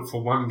I bought it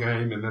for one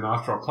game, and then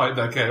after I played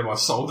that game, I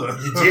sold it.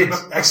 You did.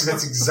 Actually,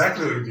 that's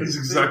exactly what you did. That's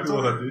exactly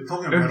what I did.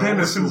 Talking And about then old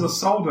as soon as I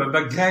school. sold it,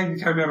 that game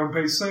came out on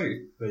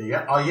PC. There you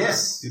go. Oh,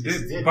 yes. It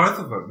Yes, did. Both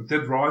of them.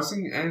 Dead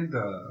Rising and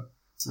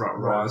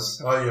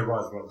Rise. Oh, yeah,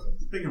 Rise.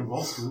 Speaking of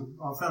old school,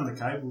 I found the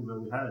cable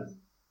that we had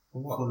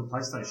for the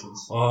PlayStations.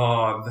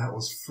 Oh, that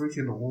was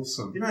freaking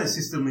awesome. You know the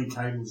System Link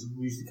cables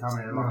we used to come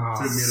out like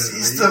 2 meters.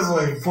 System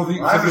Link. For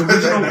the I haven't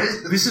original,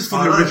 heard that. this is for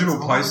I the know, original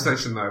it's fine.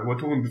 PlayStation though. We're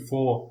talking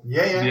before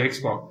Yeah. the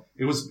Xbox.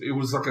 It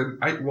was like an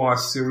 8-wire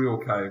serial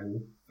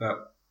cable that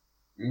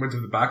went to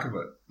the back of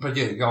it. But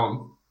yeah, go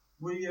on.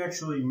 We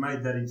actually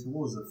made that into,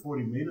 what was it,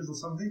 40 meters or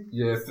something?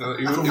 Yeah, it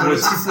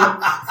was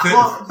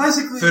Well,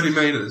 basically, 30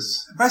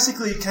 meters.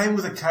 Basically, it came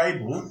with a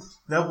cable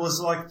that was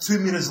like 2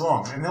 meters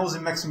long, and that was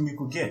the maximum you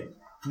could get.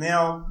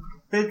 Now,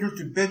 bedroom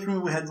to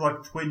bedroom, we had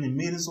like 20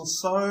 meters or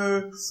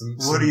so.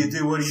 What do you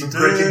do? Some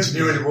great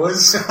ingenuity,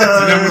 boys. And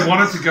then we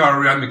wanted to go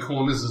around the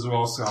corners as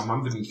well, so our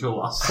mum didn't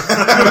kill us.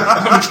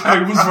 The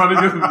cable's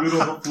running in the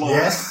middle of the floor.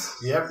 Yes.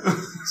 Yep.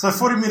 So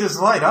 40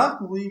 meters later,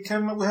 we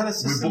had a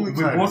system We with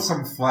cable. bought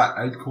some flat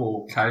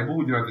 8-core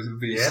cable, the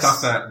Yes.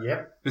 stuff that,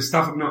 Yep. the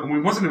stuff, no,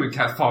 it wasn't even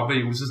Cat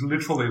 5e, it was just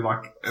literally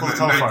like an For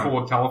the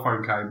 8-core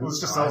telephone It cable. was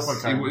just Nice.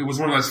 telephone cable. It was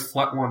one of those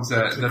flat ones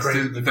that The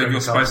cream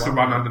you're supposed to covered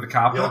run one. under the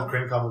carpet. The old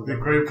cream covered. The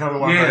cream cover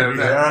one. Yeah, maybe.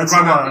 that, That's you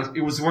the run one.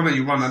 it was one that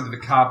you run under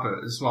the carpet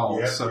as well,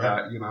 Yep, so yep.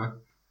 that,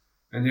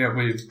 and yeah,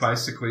 we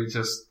basically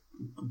just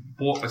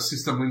bought a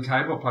System Link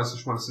cable, a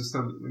PlayStation 1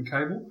 System Link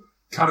cable,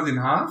 cut it in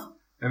half,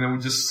 and then we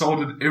just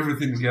soldered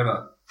everything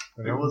together.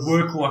 And It it was-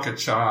 worked like a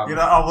charm.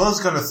 I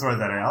was going to throw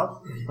that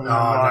out. But No,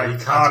 I'm no, you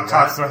like, can't do I can't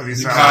that. throw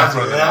this You out. can't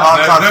throw that out.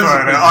 I can't That-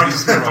 throw it that's out. a I'll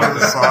just put it on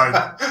the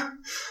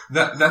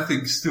side. That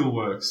thing still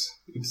works.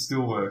 It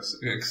still works.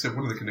 Except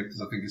one of the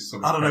connectors I think is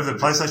sort of... I don't know if the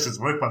PlayStation's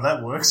work, but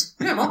that works.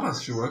 Yeah, my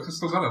PlayStation works. I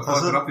still got it. I Does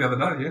plugged it it? up the other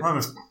day, yeah.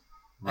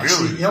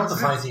 Actually, Really? you know what the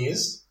funny thing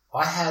is?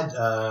 I had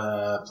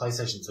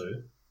PlayStation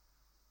 2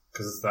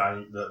 because it's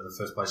the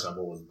first PlayStation I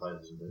bought was a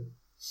PlayStation 2,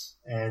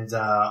 and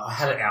I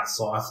had it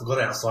outside. I forgot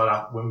it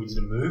outside when we did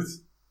a move.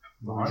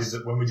 Nice.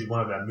 When we did one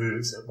of our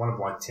moves, one of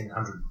like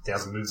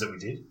 100,000 moves that we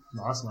did.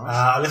 Nice.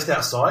 I left it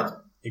outside.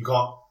 It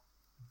got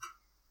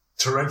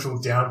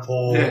torrential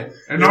downpour. Yeah,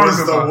 and it I was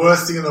remember- the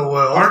worst thing in the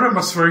world. I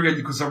remember swearing at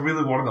you because I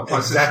really wanted that PlayStation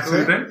Exactly.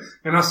 2 then.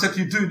 And I said to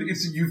you, dude,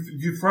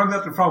 you've thrown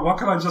that to the front. Why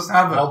can't I just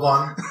have it? Hold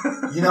on.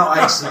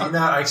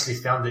 I actually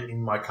found it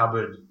in my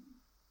cupboard,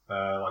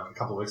 like a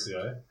couple of weeks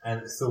ago,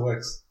 and it still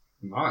works.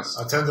 Nice.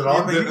 I turned it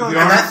on, but you got-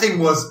 and that thing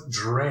was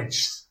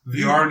drenched.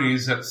 The irony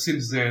is that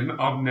since then,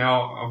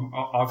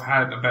 I've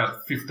had about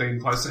 15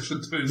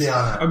 PlayStation 2s. Yeah,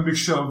 I know. A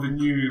mixture of the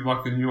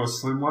newer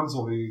slim ones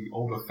or the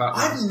older fat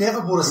ones. I've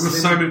never bought a There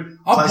was so slim many.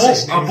 I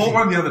PlayStation bought anything.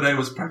 one the other day. It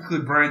was practically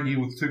brand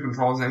new with 2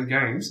 controllers and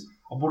games.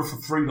 I bought it for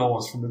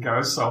 $3 from the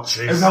garage sale,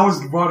 Jeez. and that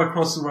was right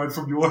across the road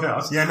from your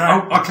house. Yeah,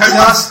 no. I came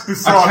Just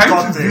before I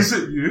got to there.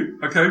 visit you.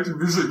 I came to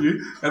visit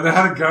you, and they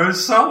had a garage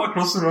sale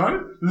across the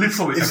road.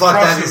 Literally, It's across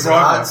like that, the isn't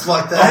driveway. it? It's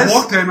like that. I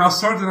walked in, I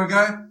saw it, and I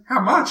go,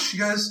 "How much?" She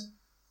goes,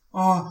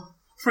 "Oh,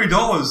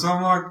 $3."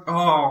 I'm like,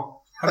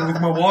 "Oh." Had a look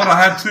at my wallet.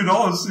 I had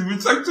 $2. You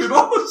would take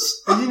 $2.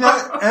 And you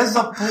know, as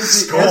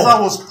Score. I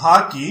was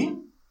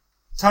parking,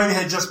 Tony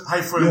had just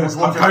paid for it and was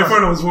I walking paid for it. I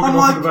across. was walking I'm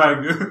off like, the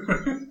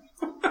bag.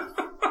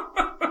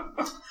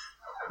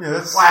 yeah,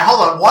 that's, Wait,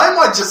 hold on. Why am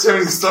I just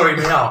hearing the story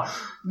now?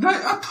 No,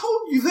 I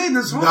told you then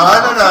as well.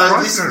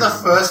 No. This is the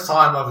first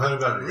time I've heard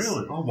about this.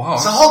 really? Oh wow!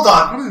 So hold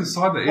on. I don't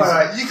inside that.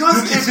 Wait, you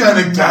guys It's keep going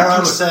to garage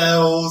immaculate.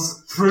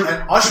 sales. For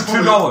And I should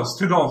 $2.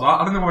 probably- $2.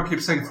 I don't know why I keep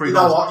saying $3. You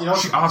know what?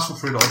 She asked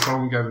for $3, so I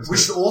only gave it to We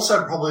her. should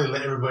also probably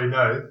let everybody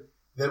know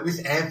that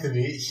with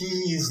Anthony,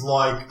 he is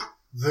like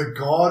the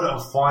god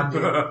of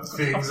finding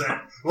things,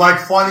 like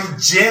finding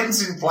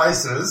gems in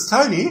places.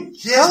 Tony,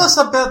 Yes. tell us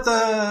about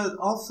the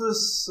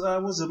office,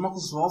 was it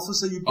Microsoft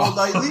Office that you bought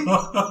lately?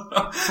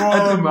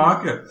 At the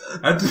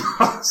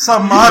market.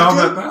 Some You know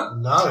market? about that?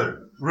 No.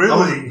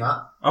 Really?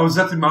 No. I was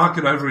at the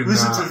market over in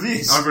Listen to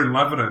this. over in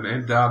Lebanon,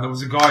 and there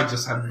was a guy who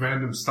just had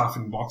random stuff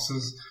in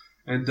boxes,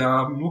 and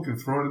I'm looking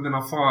through it, and then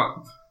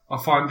I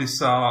find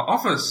this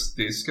office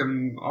disc,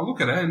 and I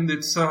look at it, and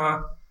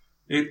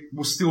it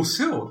was still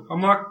sealed.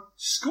 I'm like,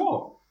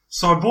 score.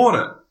 So I bought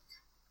it,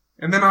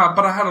 and then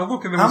but I had a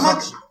look, and there How was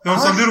much- there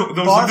was how a much little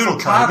buy for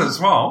card Tony? as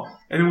well,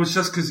 and it was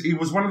just because it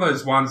was one of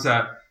those ones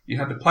that you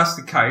had the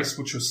plastic case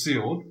which was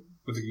sealed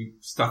with the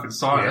stuff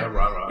inside it.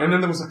 right. And then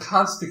there was a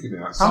card sticking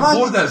out. So How I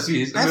much- bought it as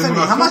is. And then Anthony,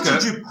 when I how much took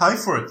did you pay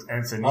for it,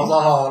 Anthony? Hold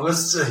on.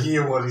 Let's just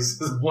hear what he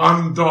says.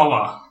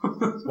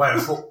 $1.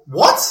 Wait, for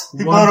what?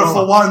 He bought it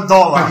for $1.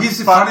 But here's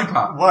the funny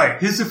part. Wait.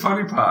 Here's the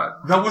funny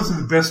part. That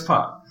wasn't the best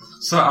part.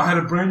 So I had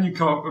a brand new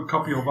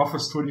copy of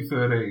Office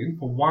 2013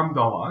 for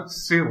 $1,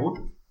 sealed,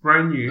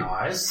 brand new,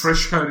 Nice.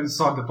 fresh code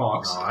inside the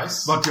box.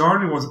 Nice. But the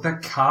irony was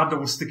that card that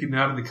was sticking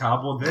out of the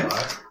cardboard there,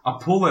 Right. I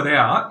pull it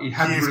out, it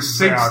had the Gift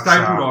receipt voucher.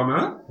 stapled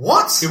on it.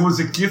 What? It was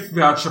a gift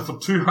voucher for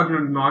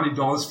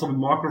 $290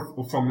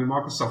 from the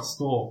Microsoft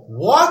store.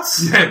 What?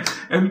 Yeah,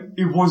 and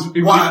it was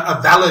What?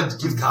 A valid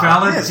gift card.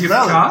 valid Yes, gift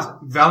valid. card.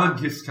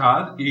 Valid gift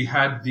card. He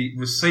had the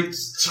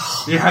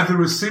receipts. He had the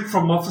receipt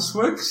from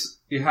Officeworks.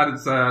 He had it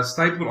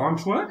stapled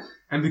onto it,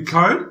 and the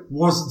code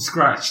wasn't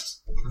scratched.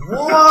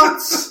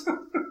 What?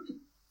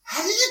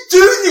 How did you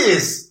do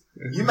this?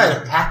 You made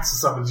a pact to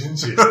somebody,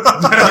 didn't you? You made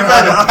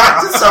a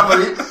pact to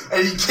somebody,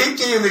 and you keep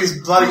getting these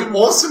bloody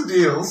awesome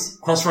deals.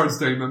 Crossroads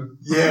Demon.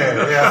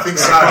 Yeah, I think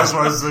so.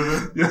 Crossroads,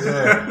 didn't it?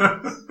 Yeah.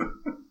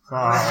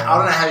 I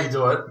don't know how you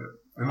do it.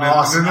 And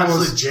then, Some there absolute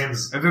was,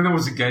 gems. and then there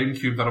was a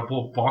GameCube that I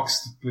bought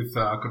boxed with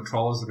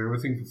controllers and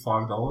everything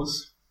for $5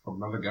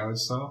 from another garage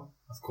sale.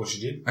 Of course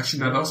you did. Actually,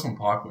 no, that was from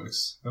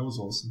Pipeworks. That was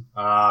awesome.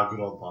 Good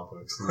old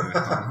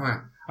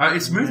Pipeworks.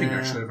 It's moving Yeah.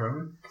 actually,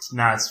 apparently.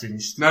 Nah, it's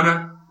finished. No,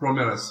 Ron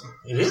Meadows.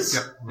 It is?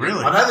 Yep.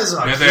 Really? I know there's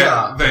an Yeah,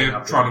 IKEA. they're thing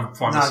up trying there. to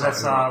find No, a site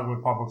that's anyway. where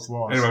Publix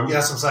was. Anyway, Yeah,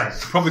 that's what I'm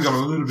saying. probably got a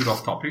little bit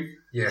off topic.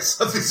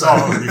 Yes, I think so.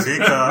 Oh, you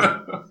think?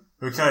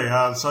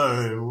 Okay,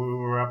 so we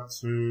were up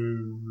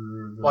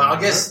to... Well,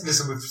 I guess,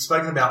 listen, we've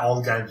spoken about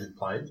old games we've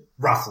played,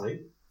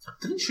 roughly.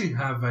 Didn't she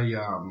have a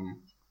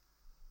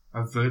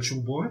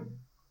Virtual Boy?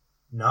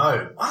 No.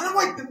 I don't know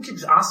why people keep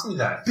asking me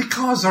that.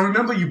 Because I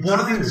remember you brought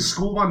it No. into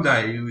school one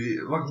day.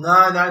 Like,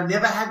 No,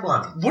 never had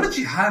one. what did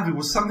you have? It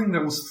was something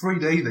that was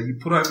 3D that you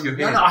put over your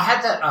head. No, I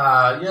had that,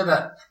 I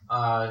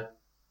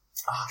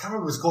can't remember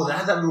what it was called. I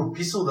had that little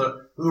pistol, the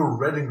little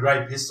red and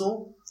grey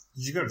pistol.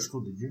 Did you go to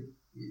school, did you?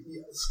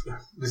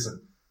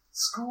 Listen,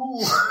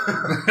 school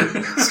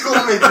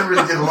and me didn't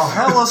really get along.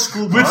 How was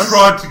school, We guys?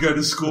 tried to go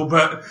to school,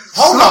 but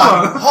Hold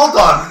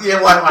on.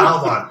 Yeah, wait,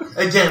 hold on.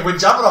 Again, we're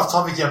jumping off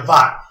topic here,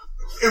 but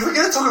if we're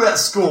going to talk about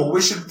school,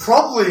 we should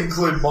probably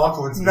include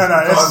Michael into No,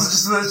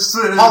 this. let's just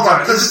Hold on,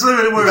 because just leave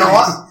it where you know it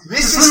what? is.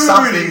 This Just is leave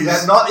it where it something is.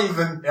 that not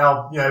even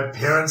our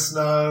parents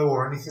know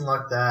or anything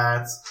like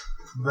that.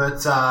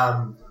 But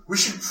we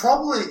should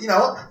probably, you know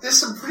what? There's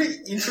some pretty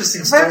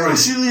interesting Maybe we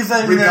stories should leave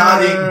that in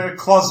regarding- the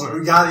closet.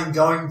 regarding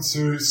going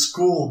to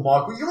school.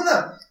 Michael, you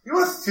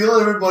wanna fill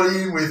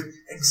everybody in with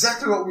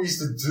exactly what we used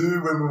to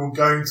do when we were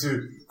going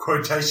to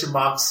quotation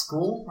marks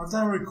school? I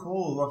don't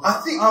recall.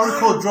 I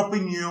recall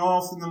dropping you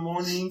off in the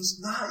mornings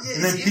Nah, yeah,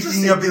 and then it's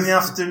picking you up in the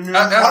interesting afternoon.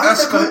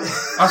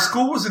 our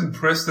school was in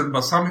Preston,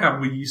 but somehow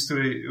we used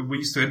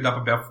to end up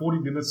about 40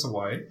 minutes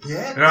away.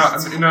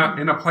 Yeah.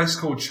 In a place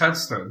called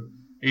Chadstone,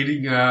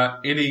 eating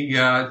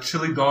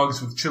chili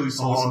dogs with chili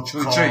sauce and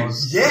chili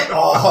cheese. Yeah.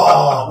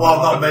 Oh, well,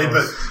 not me,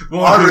 but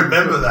Well, I dude.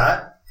 remember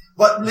that.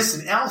 But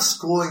listen, our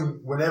schooling,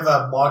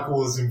 whenever Michael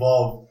was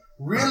involved,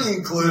 really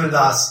included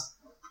us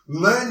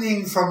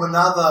learning from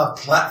another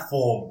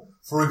platform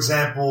for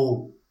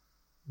example,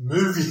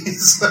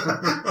 movies,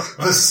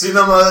 the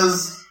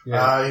cinemas,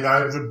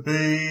 the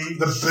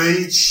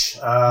beach,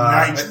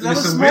 nature.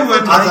 Listen,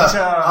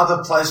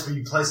 Other place where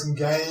you play some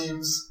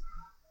games.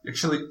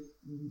 Actually,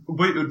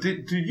 wait,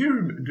 do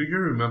you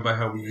remember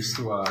how we used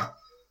to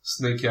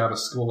sneak out of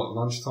school at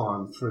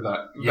lunchtime through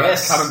that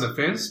cut in the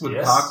fence where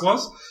the park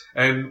was,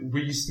 and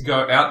we used to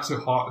go out to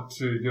High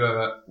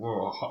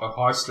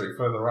Street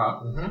further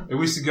up, and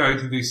we used to go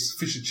into this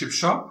fish and chip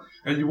shop,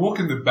 and you walk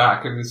in the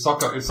back, and it's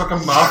like a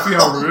mafia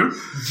room.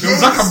 It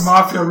was like a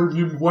mafia room.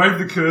 You wave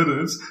the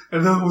curtains,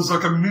 and then there was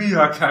like a mini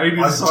arcade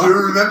inside. I do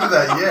remember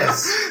that.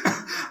 Yes.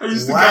 I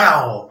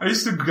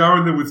used to go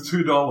in there with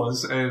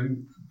 $2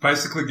 and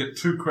basically get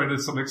 2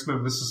 credits on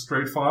X-Men vs.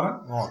 Street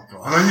Fighter. Oh,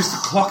 God. And I used to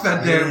clock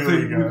that damn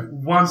thing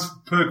once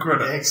per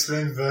credit.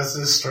 X-Men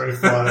vs. Street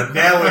Fighter.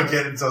 Now we're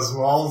getting to some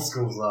old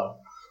school stuff.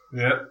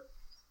 Yeah.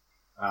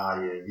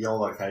 The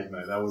old arcade,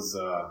 mate. That was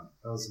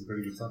some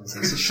pretty good times.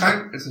 It's a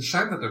shame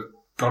that they've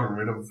gotten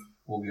rid of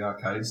all the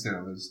arcades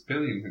now. There's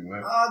barely anything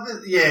left.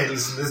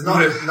 Listen, there's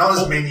not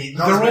as many.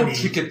 They're all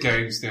ticket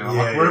games now.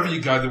 Like wherever you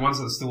go, the ones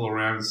that are still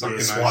around, it's like,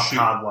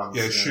 hard ones.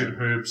 Shoot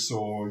hoops,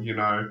 or,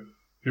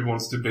 Who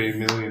Wants to Be a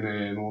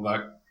Millionaire and all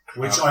that.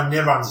 Which I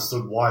never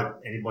understood why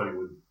any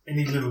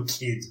little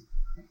kid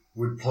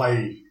would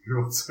play Who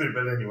Wants to Be,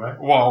 but anyway.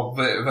 Well,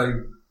 they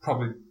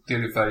probably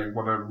did if they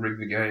want to rig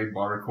the game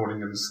by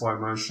recording it in slow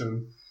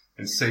motion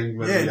and seeing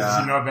whether did you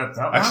know about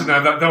that one?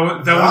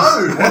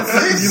 What's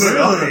this?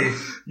 Really?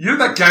 You know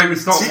that game,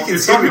 it's not Who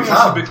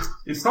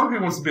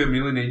Wants to Be a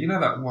Millionaire. You know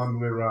that one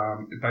where,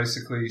 it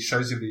basically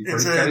shows you the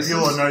briefcases? It's a deal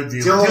or no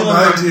deal. Deal or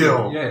no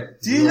deal. Yeah.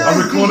 Do you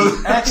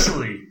know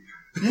actually...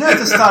 You know, at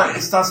the start,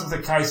 it starts with a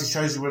case. It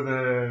shows you where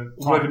the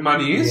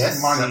money is.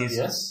 Yes. Money is.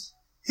 Yes.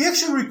 He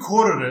actually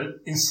recorded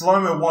it in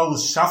slow-mo while he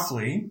was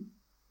shuffling,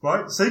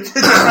 right? So he could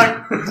take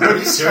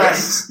the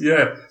case.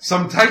 Yeah. So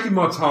I'm taking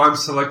my time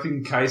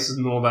selecting cases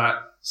and all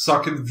that so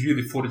I can view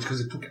the footage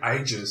because it took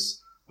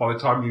ages by the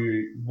time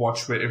you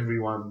watch where every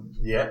one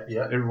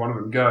of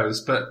them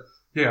goes. But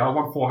yeah, I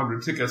won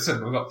 400 tickets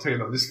and I got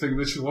 10 of this thing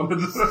that you wanted.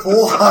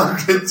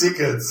 400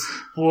 tickets.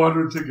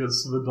 400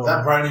 tickets for the dollar.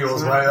 That brain of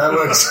yours, mate,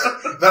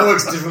 that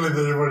works differently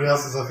than everybody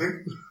else's, I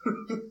think.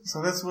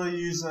 So that's where you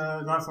use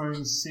an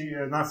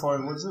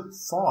iPhone, what is it?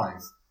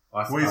 5.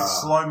 With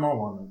slow-mo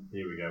on it.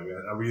 Here we go.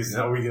 Are we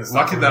going to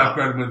Lucky they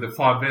upgraded with the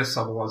 5S,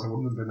 otherwise I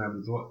wouldn't have been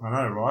able to do it. I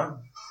know, right?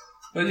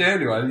 But yeah,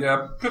 anyway,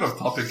 bit off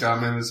topic,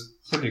 there's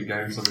plenty of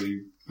games that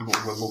we're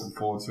looking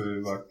forward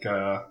to, like,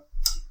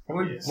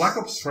 probably Black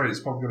Ops 3 is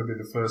probably going to be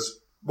the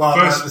first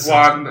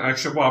one,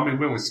 actually. Well, I mean,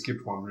 we only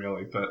skipped one,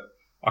 really, but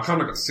I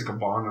kind of got sick of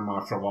buying them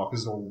after a while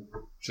because it's all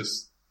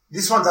just...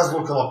 This one does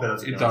look a lot better,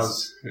 to be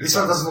honest. This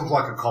one doesn't look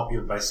like a copy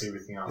of basically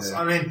everything else. Yeah.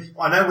 I mean,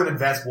 I know when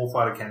Advanced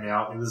Warfighter came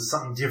out, it was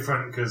something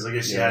different because I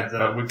guess you had the...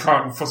 but we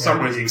can't, for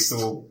some reason, we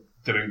still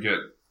didn't get...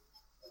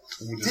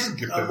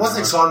 I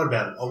wasn't excited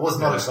about it. I was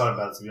not excited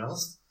about it, to be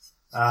honest.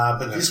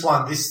 But this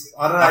one, I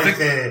don't know if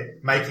they're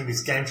making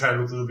this game trade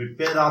look a little bit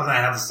better. I don't know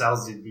how the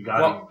sales did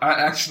regarding. Well,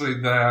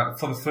 actually,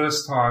 for the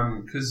first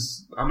time,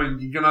 because, I mean,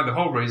 the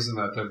whole reason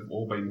that they've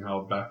all been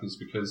held back is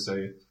because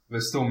they're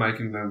still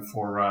making them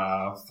for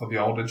the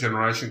older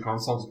generation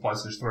consoles,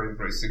 PlayStation 3 and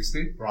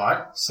 360.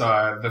 Right.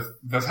 So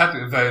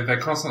they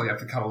constantly have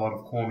to cut a lot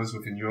of corners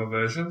with the newer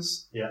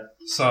versions. Yeah.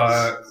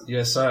 So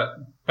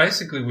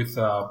basically with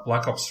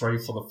Black Ops 3,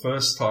 for the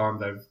first time,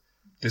 they've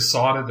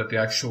decided that the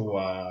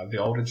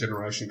older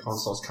generation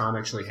consoles can't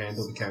actually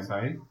handle the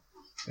campaign.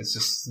 It's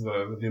just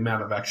the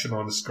amount of action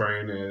on the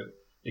screen.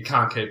 It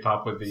can't keep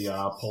up with the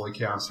poly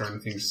counts or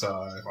anything.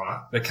 So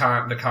they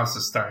can't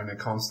sustain a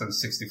constant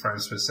 60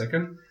 frames per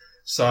second.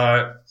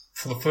 So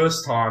for the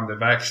first time,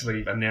 they've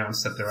actually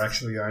announced that they're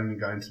actually only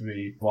going to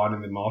be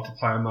providing the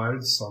multiplayer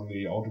modes on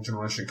the older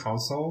generation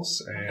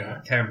consoles,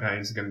 and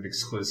campaigns are going to be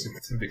exclusive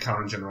to the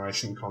current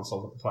generation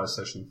consoles of the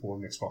PlayStation 4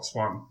 and Xbox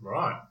One.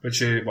 Right.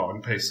 Which is, in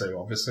PC,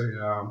 obviously.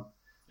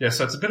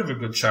 So it's a bit of a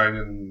good change,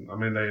 and I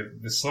mean,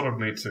 they sort of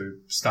need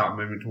to start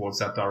moving towards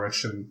that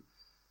direction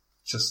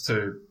just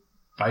to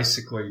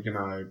basically,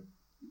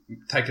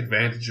 take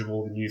advantage of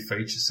all the new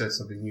feature sets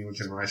of the newer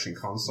generation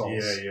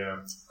consoles. Yeah.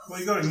 Well,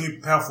 you got a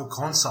new powerful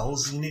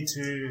consoles. You need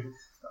to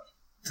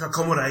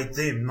accommodate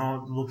them,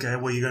 not look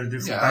at what you're going to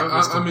do for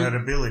backwards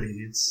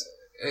compatibility.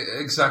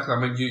 Exactly. I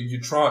mean,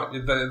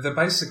 they're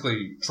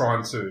basically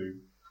trying to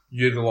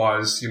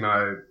utilize,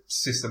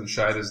 system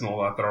shaders and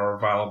all that are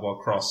available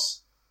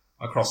across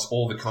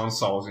all the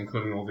consoles,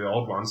 including all the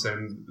old ones,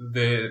 and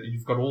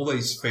you've got all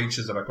these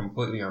features that are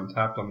completely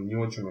untapped on the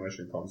newer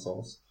generation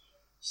consoles.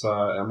 So,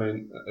 I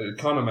mean, it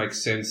kind of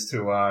makes sense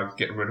to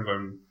get rid of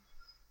them,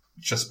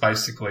 just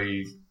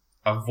basically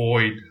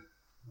avoid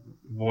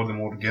them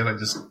altogether,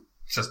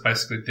 just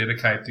basically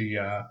dedicate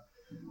the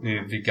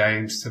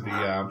games to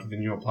the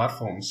newer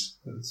platforms.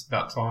 It's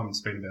about time.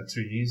 It's been about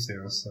 2 years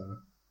now, so.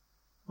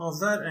 Well,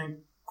 that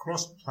and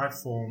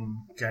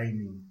cross-platform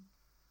gaming.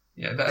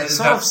 Yeah, it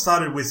sort of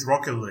started with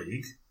Rocket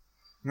League,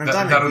 and they've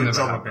done a good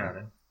job about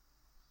it.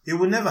 It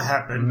will never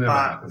happen, Never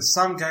but happen.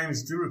 some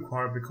games do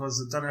require it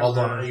because they don't have Hold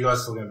the... on, are you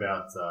guys talking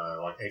about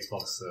like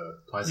Xbox to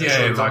PlayStation?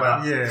 Yeah, We're talking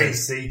about yeah.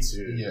 PC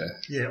to... Yeah.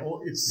 Yeah,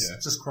 or it's Yeah.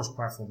 just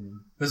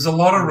cross-platform. There's a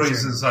lot of Okay.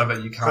 reasons though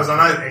that you can't. Because I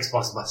know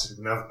Xbox much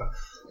never.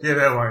 Yeah,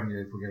 that one,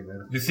 yeah, forget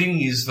about it. The thing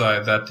is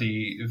though that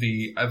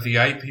the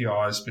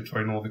APIs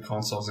between all the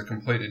consoles are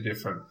completely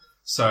different.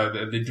 So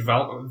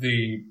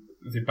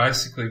the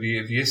basically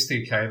the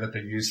SDK that they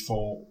use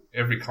for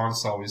every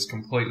console is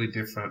completely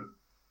different.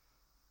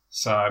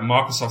 So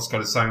Microsoft's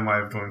got its own way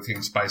of doing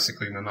things,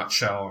 basically in a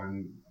nutshell,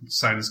 and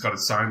Sony's got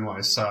its own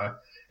way. So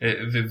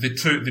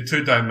the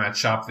two don't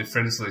match up. The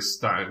friends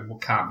list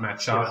can't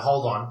match Yeah, up. but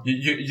hold on.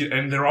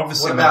 And they're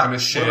obviously What not about, going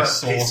to share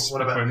source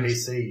what about between.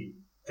 PC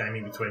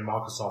gaming between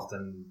Microsoft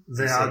and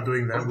They PC? are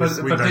doing that But, with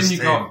but Windows then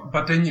 10.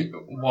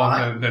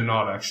 Right. no, they're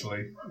not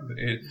actually.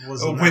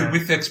 Wasn't that-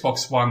 With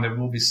Xbox One, there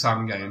will be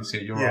some games.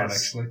 Yeah, you're right,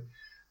 Yes. actually.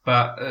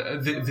 But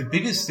the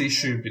biggest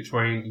issue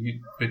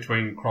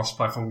between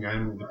cross-platform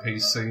gaming with the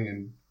PC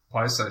and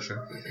PlayStation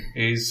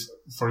is,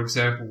 for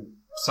example,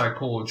 say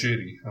Call of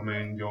Duty. I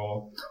mean,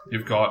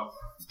 you've got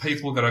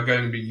people that are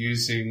going to be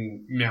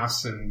using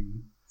mouse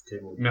and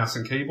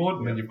keyboard,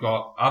 and then you've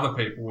got other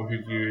people who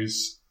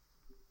use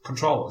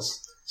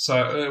controllers.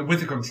 So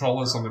with the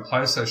controllers on the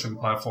PlayStation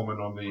platform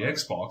and on the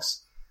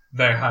Xbox,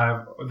 they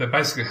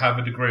basically have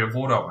a degree of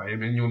auto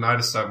aim, and you'll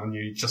notice that when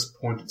you just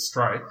point it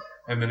straight,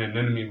 and then an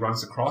enemy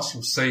runs across,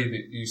 you'll see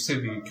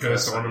the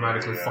cursor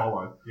automatically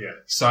follow. Yeah.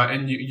 So,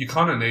 and you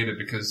kind of need it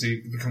because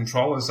the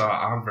controllers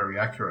aren't very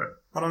accurate.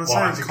 But on the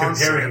Well, if same you're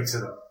comparing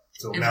concept,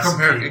 to a If mouse and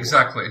comparing keyboard.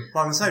 exactly. but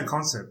on the same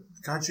concept,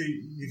 can't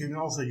you can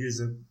also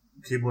use a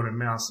keyboard and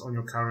mouse on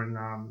your current,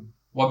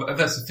 Well,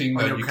 that's the thing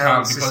On that your you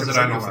current can't because they systems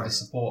don't anyway. offer the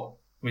support,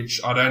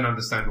 which I don't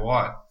understand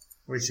why.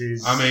 which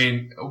is... I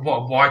mean,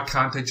 why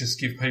can't they just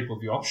give people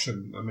the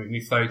option? I mean,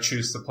 if they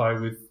choose to play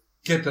with,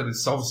 get that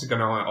it's obviously going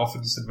to offer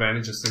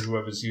disadvantages to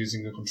whoever's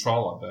using the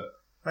controller,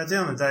 but at the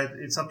end of the day,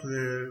 it's up to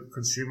the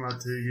consumer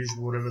to use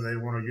whatever they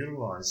want to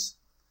utilize.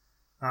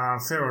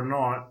 Fair or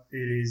not, it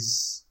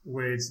is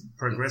where it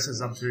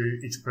progresses up to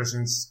each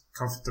person's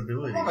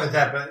comfortability. Not only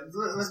that, but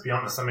let's be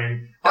honest. I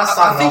mean, I I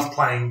started think- off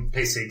playing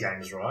PC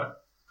games, right?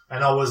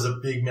 And I was a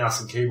big mouse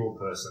and keyboard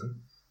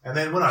person. And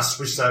then when I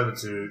switched over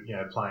to,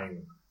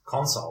 playing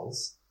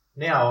consoles,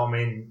 now, I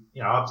mean,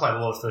 I played a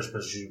lot of first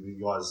person shooters with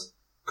you guys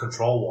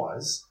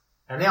control-wise.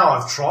 And now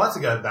I've tried to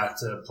go back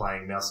to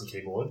playing mouse and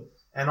keyboard.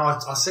 And I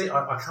see,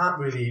 I can't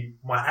really,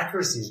 my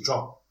accuracy has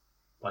dropped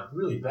like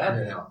really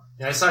bad now.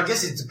 So I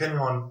guess it's depending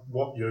on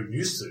what you're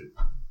used to.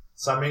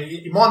 So I mean,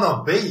 it might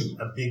not be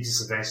a big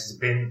disadvantage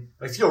depending,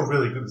 if you're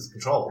really good with the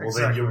controller, well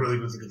then Exactly. you're really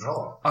good with the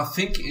controller. I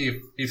think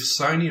if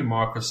Sony and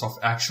Microsoft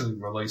actually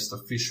released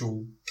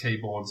official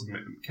keyboard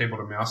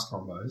and mouse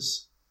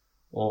combos,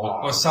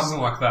 or something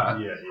like that,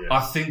 Yeah. I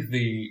think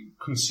the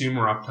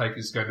consumer uptake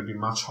is going to be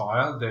much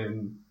higher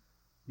than,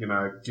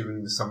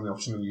 giving someone the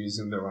option of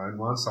using their own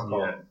one.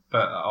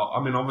 But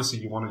I mean, obviously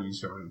you want to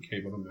use your own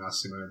keyboard and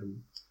mouse,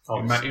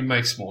 it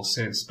makes more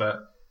sense. But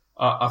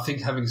I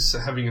think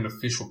having an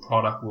official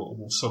product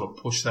will sort of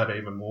push that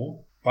even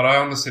more. But I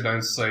honestly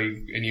don't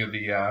see any of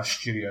the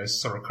studios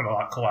sort of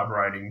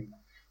collaborating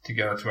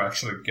together to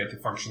actually get the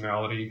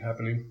functionality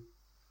happening.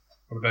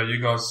 What about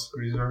you guys?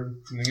 Is there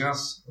anything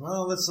else?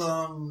 Well, let's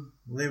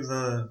leave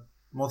the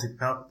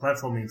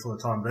multi-platforming for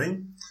the time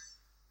being,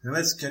 and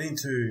let's get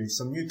into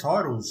some new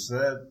titles,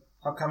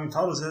 upcoming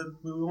titles that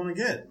we want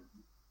to get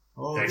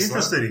or Excellent.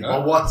 interested in.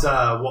 Well, we're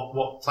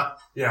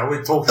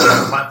talking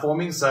about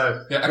platforming,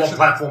 so Yeah, what actually,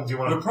 platform do you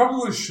want We to...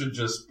 probably should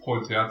just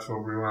point out to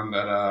everyone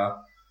that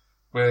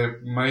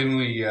we're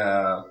mainly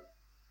on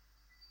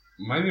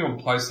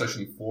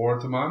PlayStation 4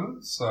 at the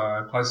moment, so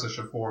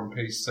PlayStation 4 and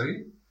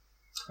PC.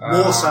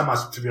 so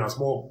much, to be honest,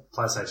 more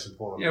PlayStation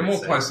 4 than Yeah, more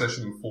PC.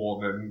 PlayStation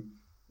 4 than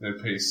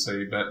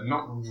PC, but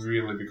not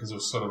really because we're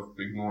sort of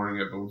ignoring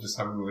it, but we just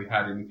haven't really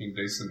had anything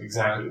decent to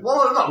Exactly. play.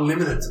 Well, not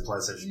limited to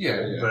PlayStation 4,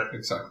 Yeah,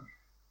 exactly.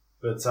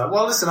 But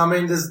well, listen, I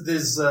mean,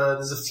 there's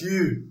a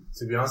few,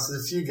 to be honest,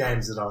 there's a few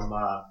games that I'm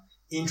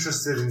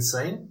interested in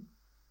seeing.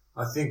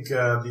 I think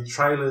the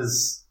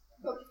trailers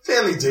are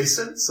fairly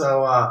decent,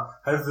 so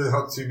hopefully they're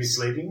not too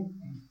misleading.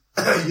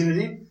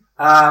 Unity.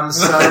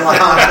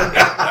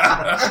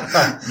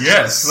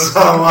 Yes, let's So,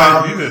 talk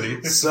about Unity.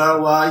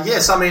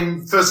 Yes, I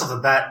mean, first off the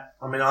bat,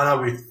 I mean, I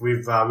know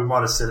we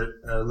might have said it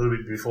a little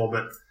bit before,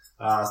 but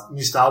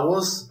new Star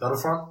Wars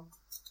Battlefront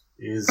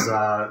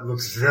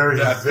looks very,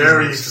 That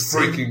very is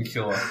interesting. freaking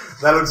killer.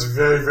 That looks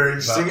very, very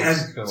interesting. That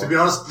looks And killer. to be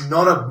honest,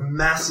 not a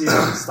massive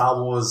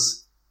Star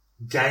Wars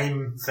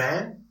game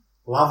fan.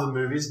 Love the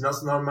movies, not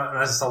a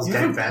massive Star Wars You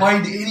game haven't fan.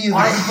 played any of them.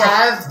 I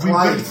have We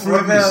played went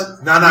through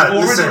this. No, You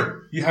listen.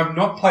 You have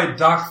not played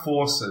Dark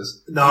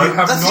Forces. No, you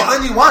have that's not, the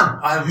only one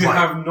I have You played.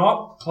 have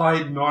not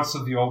played Knights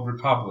of the Old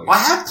Republic. I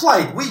have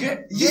played.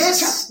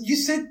 Yes. You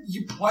said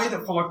you played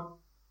it for like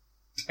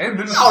 10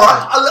 minutes.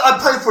 Alright, I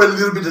played for a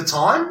little bit of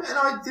time and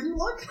I didn't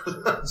like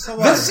it. So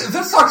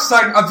That's like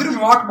saying I didn't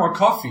like my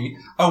coffee.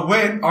 I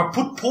went,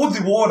 poured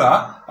the water,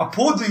 I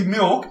poured the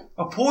milk,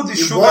 I poured this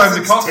It sugar over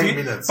the wasn't coffee, 10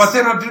 minutes. but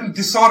then I didn't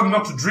decide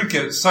not to drink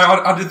it, so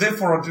I did.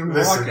 Therefore, I didn't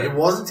Listen, like it. it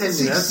wasn't 10 It's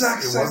the minutes.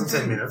 exact It same wasn't 10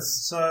 thing.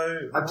 minutes. So,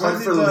 I where played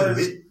did for a little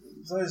bit.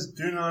 those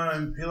Duna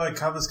and Pilo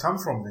covers come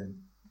from then?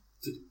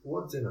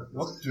 What dinner?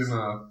 What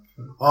dinner?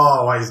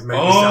 Oh, wait, he's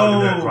making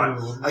me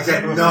right.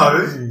 Okay,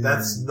 no,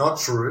 that's not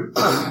true.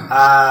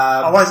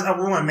 I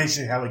won't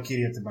mention Hello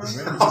Kitty at the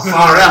moment.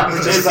 Far out.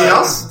 Anything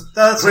else?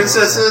 That's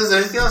Princesses,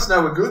 anything else?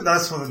 No, we're good.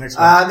 That's for the next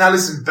one. Now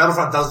listen,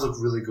 Battlefront does look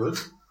really good.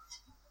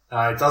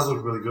 It does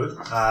look really good.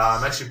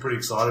 I'm actually pretty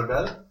excited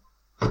about it.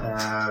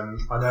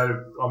 I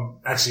know I'm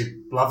actually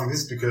loving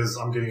this because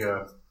I'm getting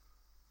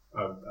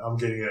I'm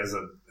getting it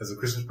as a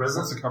Christmas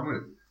present. What's it come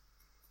with?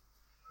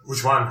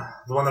 Which one?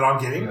 The one that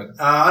I'm getting? Yeah.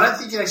 I don't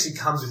think it actually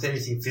comes with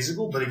anything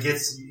physical, but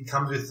it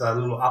comes with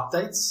little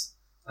updates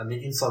on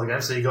the inside the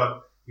game. So you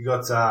got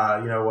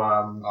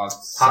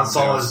Han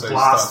Solo's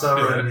blaster stuff,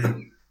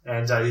 yeah.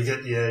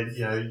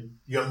 and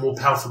you got more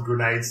powerful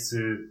grenades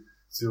to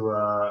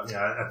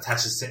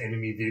attaches to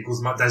enemy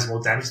vehicles, does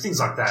more damage, things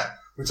like that,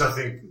 which I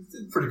think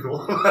is pretty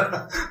cool.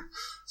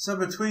 So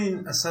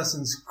between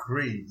Assassin's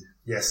Creed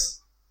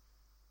Yes.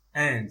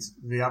 and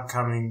the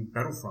upcoming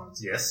Battlefront,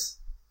 Yes.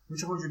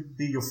 which one would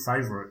be your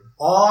favourite?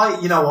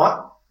 You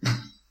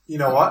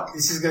know what?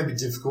 This is going to be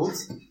difficult.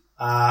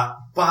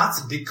 But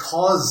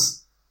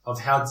because of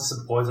how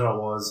disappointed I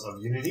was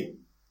of Unity,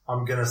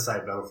 I'm going to say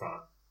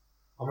Battlefront.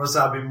 I'm going to say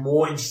I'd be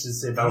more interested to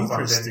see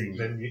Battlefront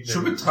than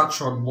Should we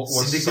touch on what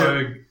was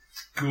Syndicate?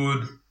 so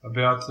good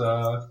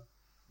about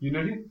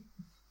Unity?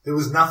 There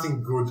was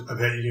nothing good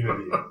about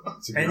Unity.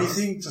 To be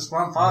Anything? Just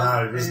one honest. part?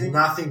 No, there's Anything?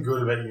 nothing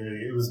good about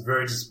Unity. It was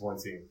very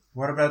disappointing.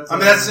 What about I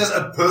mean, that's just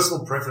a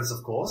personal preference,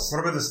 of course.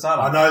 what about the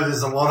startup? I know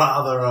there's a lot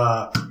of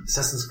other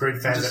Assassin's Creed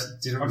fans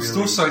that didn't I'm really...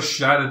 still so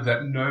shattered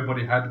that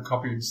nobody had a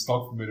copy in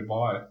stock for me to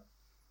buy.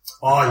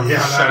 Oh, yeah, I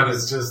know. shattered.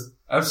 It's just...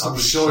 Absolutely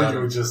I'm sure shattered. you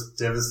were just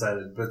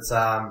devastated. But,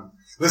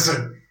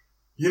 listen,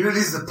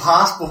 Unity's the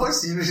past,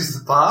 boys. Unity's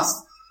the past.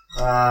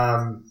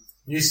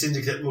 New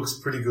Syndicate looks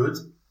pretty good.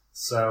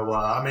 So,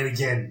 I mean,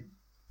 again,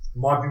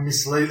 might be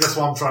misleading. That's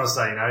what I'm trying to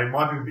say, it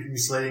might be a bit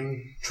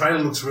misleading. Trailer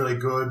looks really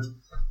good.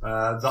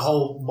 The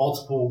whole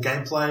multiple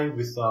gameplay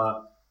with,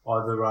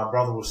 either,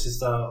 brother or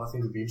sister, I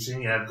think would be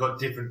interesting. I've got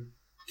different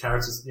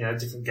characters,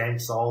 different game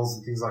styles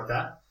and things like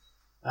that.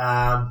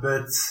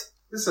 But,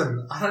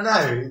 listen, I don't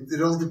know.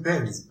 It all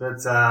depends. But,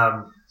 It's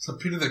a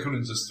pity they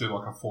couldn't just do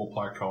like a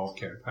 4-player co-op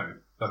campaign.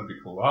 That'd be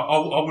cool.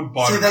 I would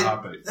buy it in a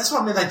heartbeat. that's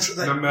what I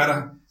mean. No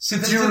matter. See,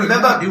 do you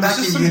remember it was back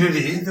just in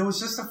Unity? There was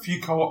just a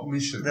few co-op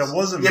missions. There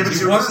wasn't. Yeah, but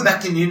you remember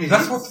back in Unity?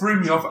 That's what threw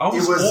me off. I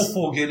was, It was- all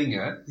for getting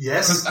it.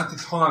 Yes. Because at the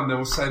time they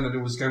were saying that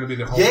it was going to be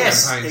the whole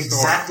Yes, campaign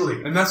exactly.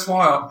 story. And that's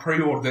why I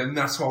pre-ordered it and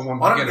that's why I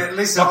wanted to get it.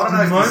 Listen, I But don't the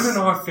know if this-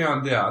 moment I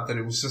found out that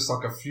it was just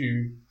like a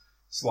few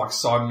like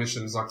side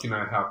missions, like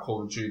how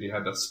Call of Duty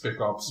had that Spec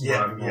Ops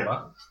mode and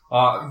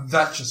all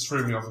that just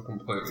threw me off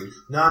completely.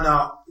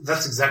 No,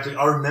 that's exactly.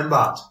 I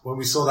remember when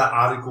we saw that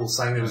article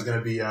saying there was going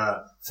to be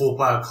a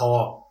 4-player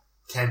co-op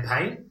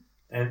campaign,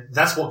 and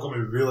that's what got me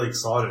really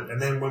excited. And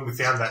then when we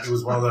found that it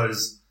was one of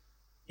those,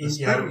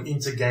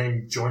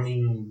 inter-game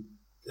joining,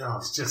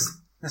 it's just.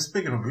 Now,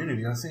 speaking of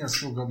Unity, I think I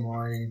still got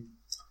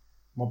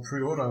my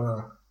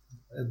pre-order.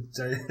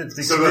 So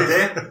we're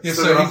there. Yeah,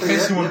 so in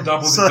case you want to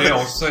double the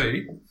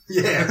DLC,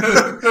 Yeah.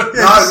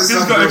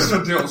 he's got extra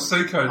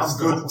DLC codes.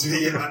 I'm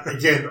good.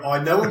 Again,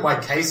 I know what my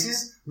case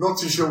is. Not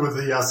too sure with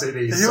the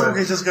CDs. You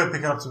can just go pick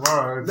it up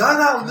tomorrow. No,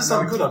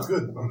 I'm good.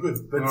 I'm good.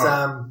 But,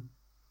 Right.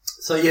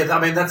 so yeah, I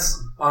mean, that's,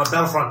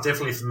 Battlefront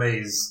definitely for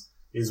me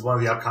is one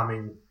of the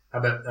upcoming, how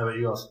about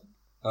you guys?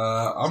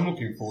 I'm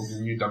looking forward to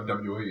the new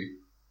WWE.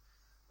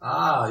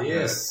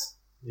 Yes.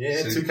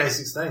 Yeah, See.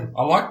 2K16.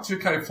 I like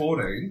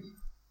 2K14.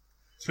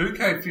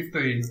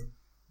 2K15,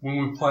 when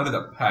we played it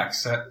at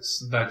PAX,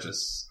 that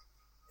just...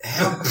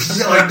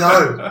 I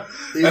know.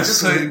 It That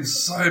just seemed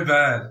so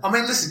bad. I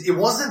mean, listen, it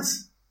wasn't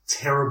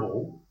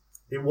terrible.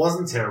 I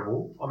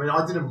mean,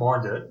 I didn't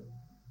mind it,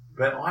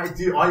 but I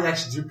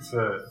actually do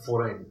prefer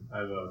 14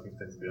 over 15,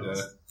 to be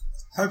honest.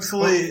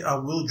 Hopefully, I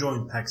will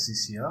join PAX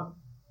this year.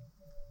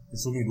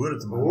 It's looking good at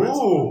the moment.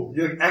 Ooh,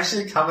 you're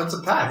actually coming to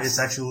PAX. It's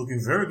actually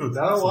looking very good.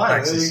 No for way,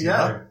 PAX there this you year.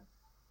 go.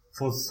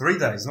 For 3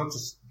 days, not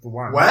just the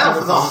one. Wow,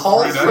 for the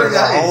whole 3 3 days. days.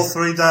 The whole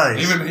 3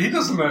 days. Even he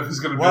doesn't know if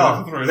he's going to be Well,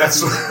 there for 3 That's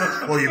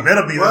days. Well, you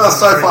better be there well, for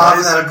so 3 far I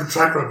days. haven't had a good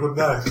track record,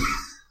 no.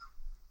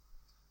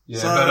 Yeah,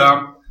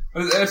 So-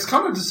 but it's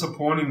kind of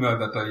disappointing though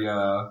that they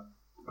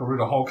got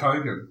rid of Hulk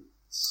Hogan.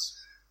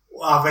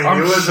 I mean, I'm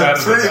it was a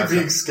shattered pretty about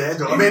big that.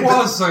 scandal. It I mean,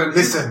 wasn't.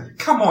 listen.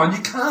 Come on,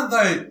 you can't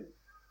though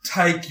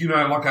take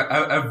like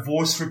a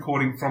voice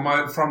recording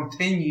from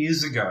 10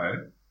 years ago.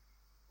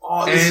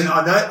 Oh, listen, And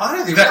I know. I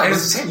don't think that it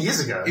was is- 10 years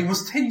ago. It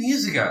was 10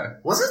 years ago.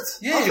 Was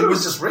it? Yeah, I thought it it was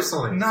was- just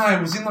recently. No, it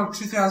was in like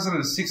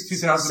 2006,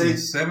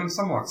 2007,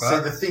 something like So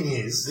that. the thing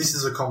is, this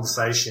is a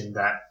conversation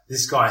that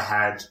this guy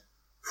had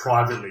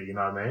privately, you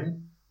know what I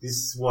mean?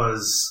 This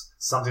was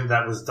something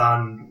that was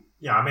done,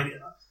 I mean,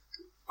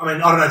 I don't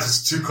know if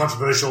it's too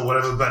controversial or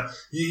whatever, but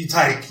you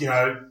take,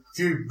 if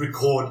you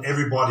record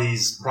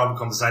everybody's private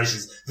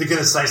conversations, they're going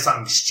to say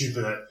something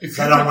stupid that If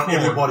they you don't want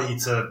record- everybody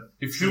to.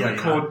 If you Yeah,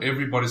 record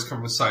everybody's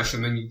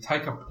conversation, then you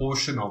take a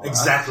portion of that,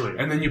 Exactly.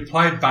 and then you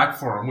play it back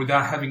for them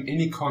without having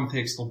any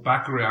context or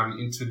background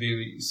into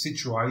the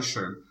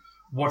situation,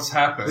 what's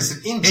happened.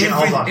 Listen,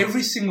 hold on.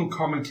 Every single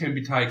comment can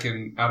be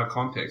taken out of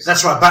context.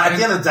 That's right, but at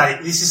the end of the day,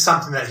 this is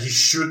something that he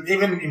should,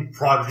 even in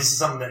private, this is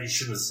something that he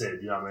shouldn't have said,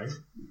 you know what I mean?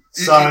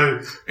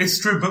 So, It's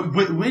true, but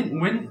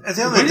when At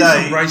the end of when the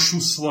day- is a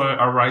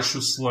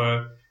racial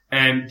slur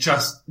and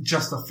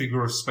just a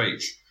figure of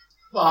speech?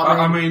 well,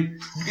 I mean,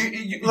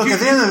 Look, at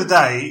the end of the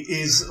day,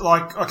 is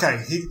like,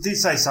 okay, he did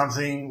say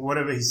something,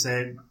 whatever he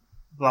said,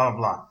 blah, blah,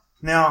 blah.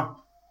 Now,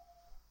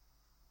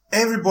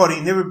 everybody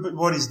in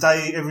everybody's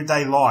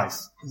everyday life,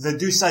 they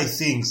do say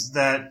things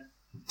that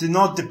do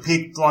not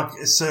depict like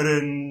a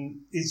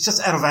certain, it's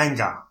just out of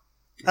anger.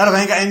 Out of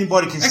anger,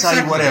 anybody can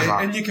say whatever.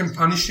 And you can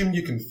punish him,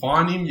 you can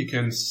fine him, you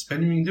can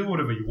suspend him, you can do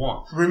whatever you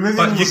want. Removing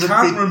But him you was a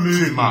can't bit remove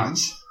too him. much.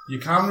 You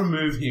can't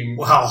remove him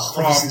well,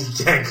 from obviously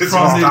you can, because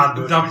from he's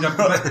the done it.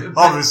 WWE.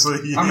 Obviously,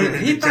 yeah, I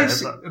mean, you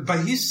can,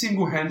 but he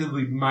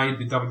single-handedly made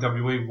the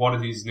WWE what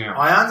it is now.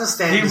 I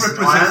understand. He listen,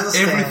 I represents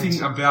understand.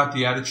 everything about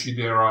the attitude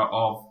era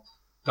of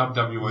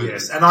WWE.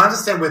 Yes, and I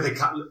understand where they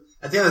cut.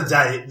 At the end of the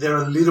day, there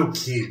are little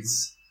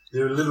kids.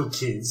 There are little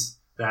kids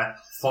that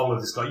follow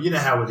this guy. You know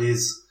how it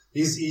is.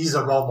 He's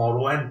a role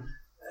model, and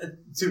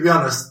to be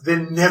honest,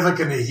 they're never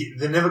gonna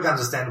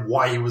understand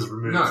why he was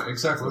removed. No,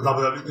 exactly. From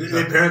WWE.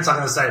 Their parents are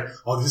gonna say,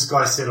 "Oh, this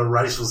guy said a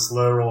racial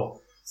slur or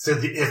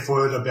said the F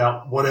word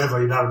about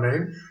whatever." You know what I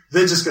mean?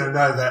 They're just gonna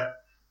know that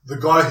the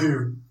guy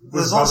who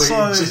was There's probably,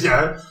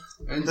 also-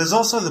 And There's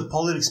also the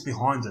politics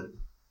behind it.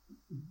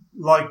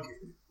 Like,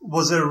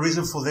 was there a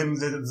reason for them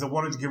that they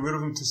wanted to get rid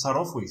of him to start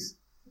off with?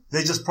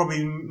 They just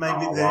probably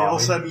they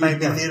also you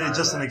maybe never needed know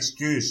just that. an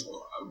excuse.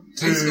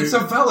 it's a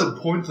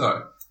valid point,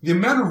 though. The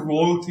amount of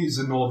royalties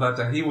and all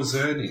that he was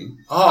earning.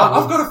 Oh,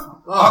 I've got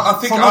a. I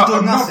think for not doing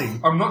I'm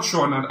nothing. I'm not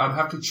sure, and I'd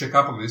have to check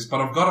up on this,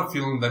 but I've got a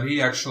feeling that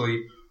he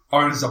actually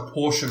owns a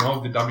portion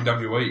of the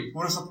WWE.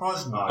 What a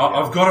surprise!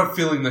 I've got a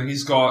feeling that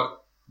he's got,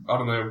 I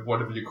don't know,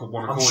 whatever you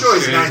want to I'm call sure it,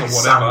 his shares name or is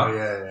whatever.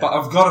 somewhere, yeah. But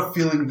I've got a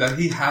feeling that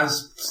he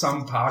has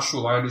some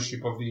partial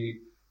ownership of the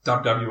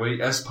WWE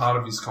as part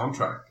of his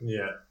contract.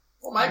 Yeah.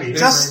 Well, maybe.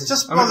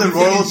 Just I by mean, the the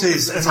thing is,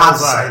 royalties it's and hard all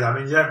to say that. that. I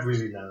mean, you don't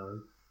really know.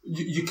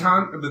 You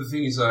can't, but the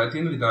thing is, at the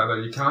end of the day, though,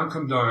 you can't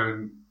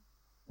condone,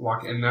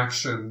 like, an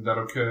action that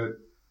occurred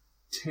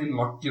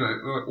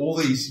all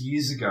these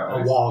years ago.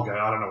 A while ago,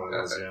 I don't know what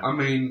it was. Yeah. I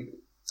mean,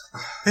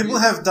 People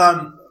have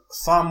done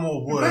far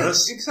more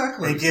worse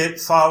exactly. and get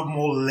far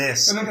more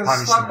less And they get a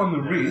punishment. slap on the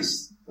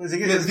wrist. They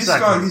get- Yeah, this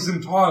exactly. guy, his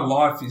entire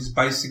life is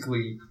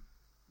basically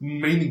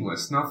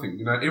meaningless, nothing.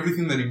 You know,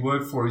 everything that he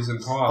worked for his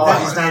entire Oh,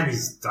 life. his name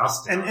is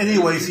Dustin. And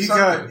anyway, if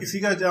Exactly.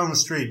 you go down the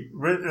street,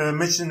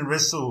 mention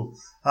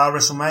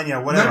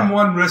WrestleMania, whatever, Name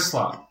one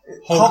wrestler.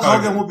 Hulk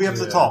Hogan will be up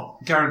the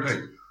top.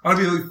 Guaranteed. I'd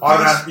be like, I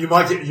don't know,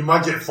 you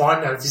might get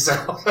fined now if you say.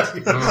 yeah,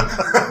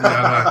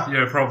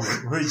 probably.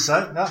 What did you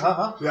say?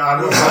 No. Yeah,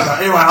 I don't know.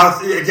 Anyway,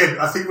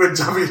 I think we're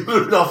jumping a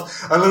little bit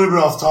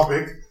off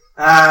topic.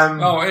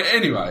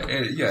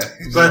 Anyway, yeah.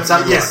 But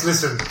yes,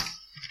 listen.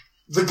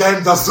 The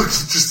game does look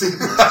interesting.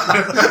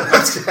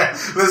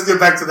 Let's get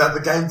back to that.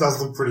 The game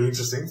does look pretty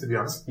interesting, to be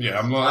honest. Yeah,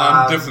 I'm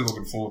definitely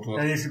looking forward to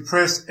it. And if you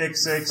press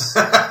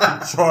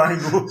XX,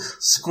 triangle,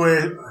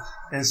 square,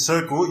 and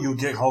circle, you'll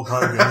get Hulk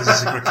Hogan as a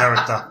secret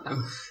character.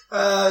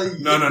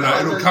 No.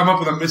 It'll come up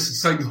with a message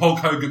saying Hulk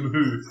Hogan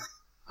who.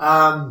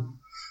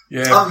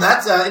 Yeah. On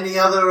that, any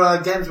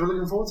other games we're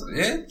looking forward to?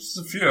 Yeah, just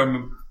a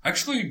few.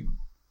 Actually,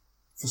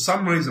 for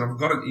some reason, I've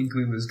got an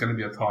inkling there's going to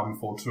be a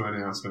Titanfall 2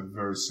 announcement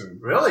very soon.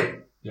 Really?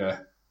 Yeah.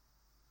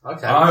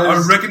 Okay. I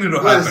reckon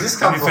it'll where happen. does this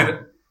come And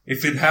from?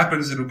 if it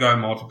happens, it'll go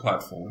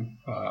multi-platform.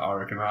 I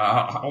reckon.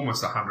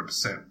 Almost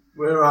 100%.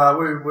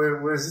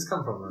 Where's this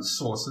come from then?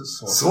 Sources.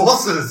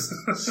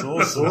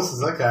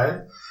 Sources, okay.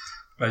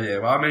 But yeah,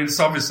 well, I mean, it's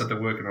obvious that they're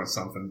working on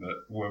something, but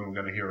when we're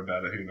going to hear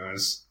about it, who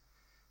knows.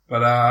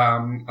 But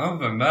other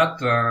than that,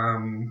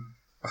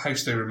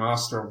 HD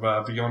remaster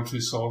of Beyond Two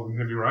Souls and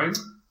Heavy Rain.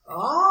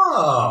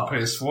 Oh.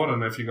 PS4, I don't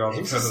know if you guys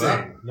have heard of that.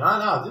 Interesting. No,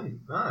 I didn't.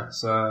 No.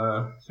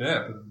 So,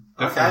 yeah.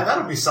 But Okay,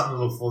 that'll be something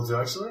to look forward to,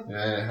 actually.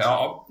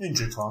 Yeah, In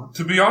due time.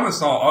 to be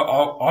honest, I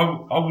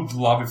would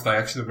love if they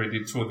actually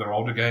redid two of their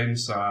older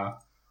games,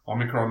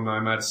 Omicron,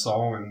 Nomad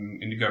Soul,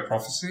 and Indigo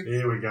Prophecy.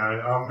 Here we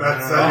go.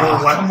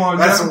 Come on,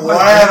 that's you haven't way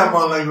played- out of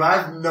my league. I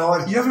have no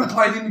idea. You haven't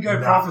played Indigo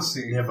No,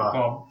 Prophecy? never.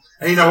 Oh,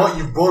 And you know what?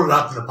 You've brought it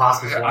up in the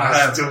past before. I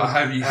have. You I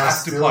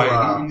have to still, play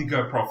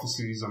Indigo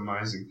Prophecy. Is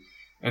amazing.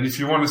 And if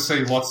you want to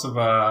see lots of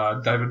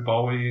David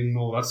Bowie and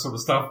all that sort of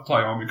stuff,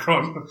 play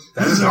Omicron.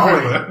 David It's Bowie.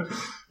 everywhere.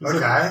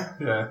 Okay.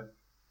 Yeah.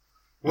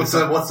 What's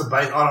the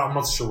base? I'm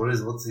not sure what it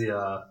is. What's the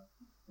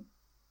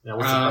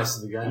base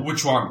of the game?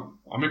 Which one?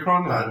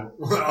 Omicron or?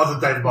 Other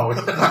David Bowie.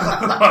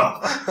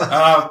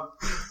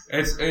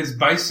 It's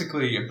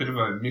basically a bit of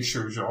a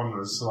mixture of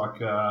genres.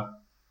 Like,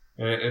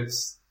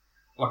 it's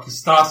like it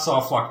starts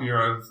off like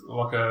you're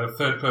like a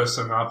third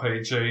person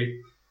RPG,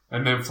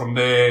 And then from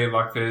there,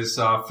 like, there's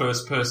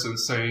first-person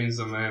scenes,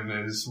 and then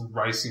there's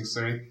racing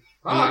scene.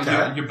 Oh,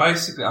 okay. You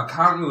basically, I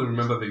can't really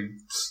remember the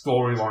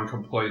storyline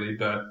completely,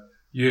 but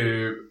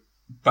you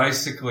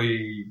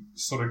basically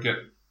sort of get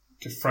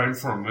framed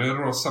for a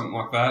murder or something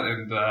like that,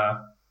 and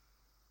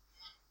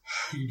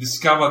you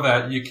discover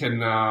that you can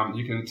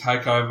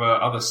take over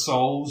other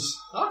souls,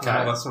 Okay. and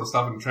all that sort of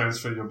stuff, and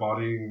transfer your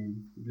body,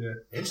 and yeah.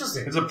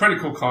 Interesting. It's a pretty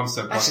cool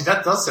concept. Like, Actually,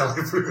 that does sound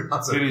like a pretty good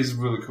concept. it is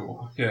really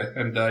cool. Yeah,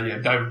 and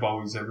David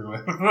Bowie's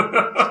everywhere. Good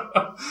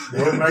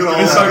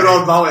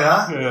old Bowie,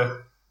 huh? Yeah,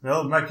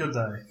 Well, make your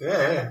day.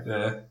 Yeah.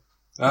 yeah.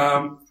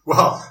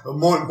 Well,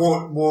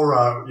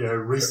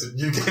 more recent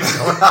new games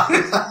going out.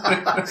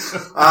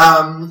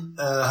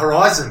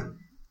 Horizon.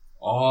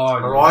 Oh,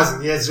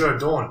 Horizon, Zero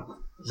Dawn.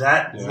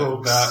 That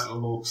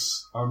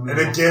looks unreal.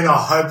 And again, I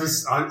hope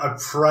I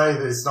pray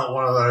that it's not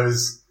one of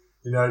those,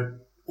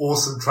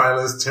 awesome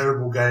trailers,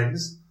 terrible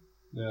games.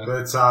 Yeah.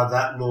 But,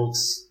 that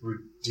looks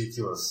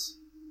ridiculous.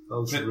 That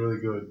looks really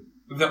good.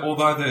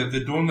 Although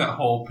they're doing that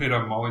whole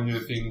Peter Molyneux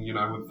thing,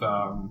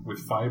 with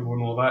Fable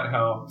and all that,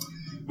 how,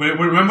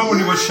 remember when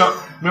he was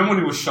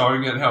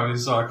showing it, how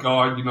he's like,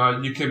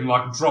 you can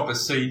like drop a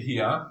seed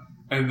here,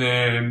 and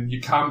then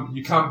you come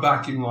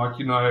back in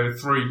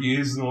 3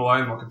 years and all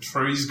that, and like a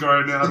tree's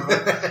growing out of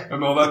it,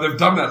 and all that. They've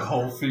done that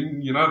whole thing,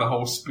 the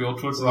whole spiel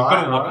to it, so they've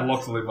got a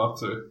lot to live up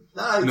to.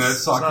 Nice.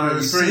 It's like, So you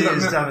 3 see that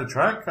years now- down the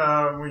track,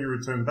 when you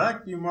return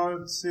back, you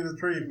might see the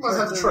tree. You must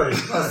have a tree.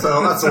 That's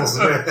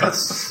awesome. Yeah.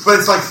 But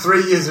it's like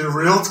 3 years in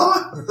real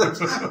time.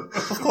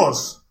 Of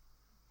course.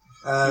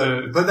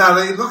 But no,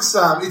 it looks,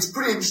 it's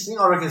pretty interesting.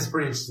 I reckon it's a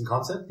pretty interesting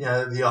concept.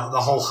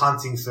 The whole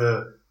hunting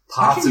for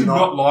How parts can you and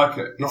not like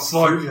it? not It's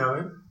food, like, you know what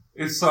I mean?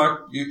 it's like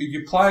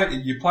you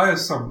play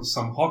as some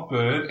hot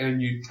bird,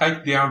 and you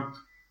take down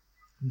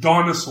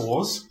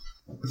dinosaurs,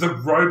 the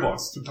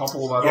robots to top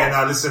all that Yeah,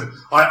 off. no, listen,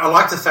 I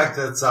like the fact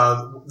that,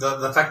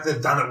 the fact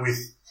they've done it with,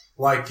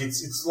 like,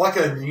 it's like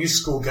a new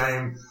school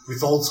game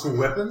with old school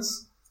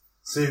weapons.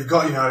 So you've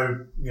got,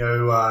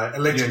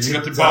 electric you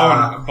got the bow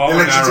and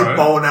arrow.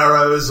 bow and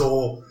arrows,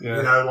 or,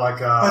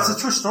 But it's a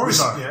true story,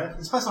 though. Yeah.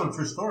 It's based on a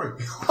true story.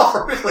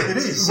 Oh, really? It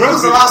is. When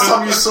was the last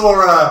time you saw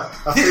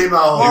a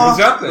female It was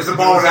out there. with a It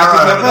bow was and out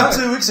there the arrow? other About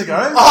day. 2 weeks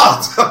ago,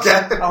 Oh,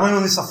 okay. I went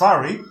on this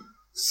safari.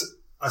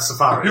 A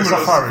safari. You were on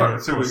Safari, safari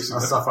of 2 weeks A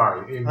ago.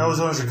 safari. I was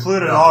on a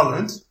secluded Melbourne.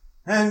 island,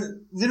 and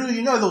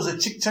literally, there was a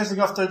chick chasing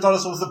after a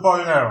dinosaur with a bow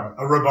and arrow.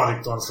 A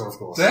robotic dinosaur, of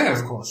course. Damn.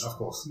 Of course. Of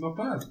course. Not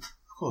bad.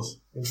 Of course.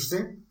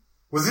 Interesting.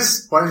 Was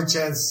this, by any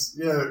chance,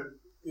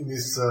 in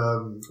this,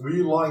 were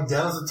you lying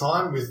down at the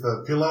time with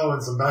a pillow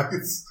and some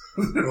blankets?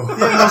 Yeah,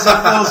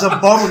 there was a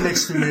bottle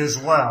next to me as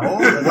well.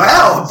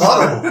 Wow, a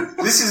bottle.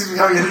 This is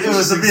becoming an It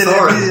was a interesting bit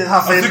story.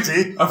 half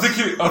empty. I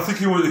think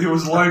he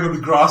was laying on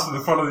the grass in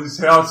the front of his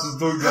house, just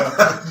doing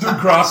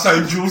grass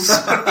angels.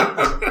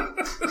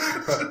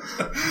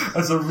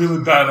 That's a really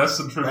badass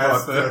trip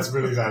right there. That's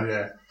really bad,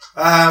 yeah.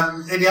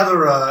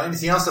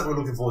 Anything else that we're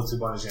looking forward to,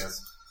 by any chance?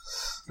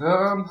 I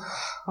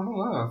don't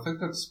know. I think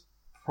that's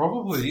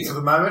probably it. For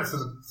the moment, for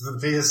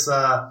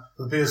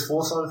the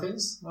PS4 side of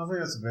things? I think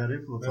that's about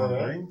it for the time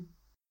being. I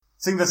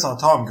think that's our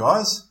time,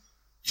 guys.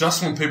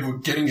 Just when people are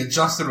getting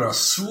adjusted to our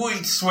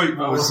sweet, sweet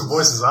Awesome voices.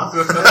 voices, huh?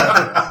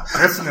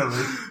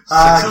 Definitely.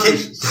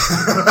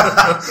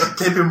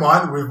 Keep in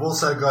mind, we've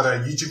also got a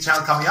YouTube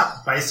channel coming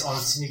up based on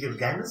Syndicate of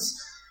Gamers.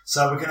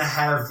 So we're going to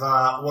have,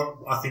 what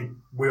I think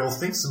we all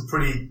think, some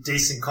pretty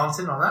decent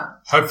content on that.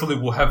 Hopefully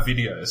we'll have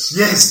videos.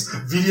 Yes,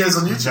 videos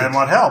on That YouTube.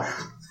 might help.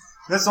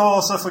 Let's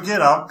also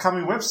forget our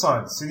upcoming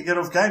website,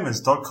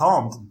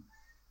 syndicateofgamers.com.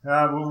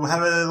 We'll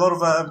have a lot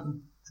of,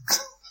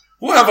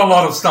 We'll have a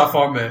lot of stuff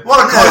on there. A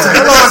lot of content.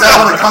 A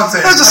lot of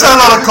content. let's just say a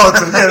lot of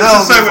content. Yeah,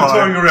 that'll So be we're fine.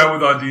 toying around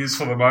with ideas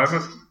for the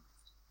moment.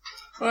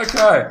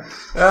 Okay.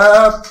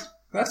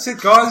 That's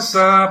it, guys.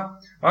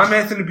 I'm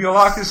Anthony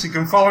Biolakis. You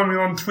can follow me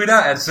on Twitter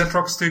at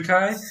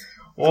Zetrox2K.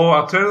 Or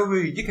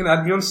alternatively, you can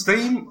add me on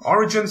Steam,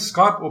 Origin,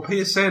 Skype, or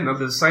PSN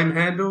under the same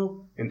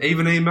handle. And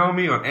even email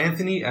me on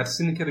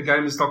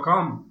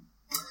anthony@syndicateofgamers.com.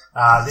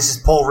 This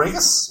is Paul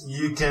Regas.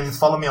 You can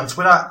follow me on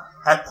Twitter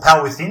at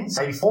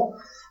PowerWithin84.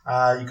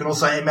 You can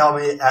also email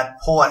me at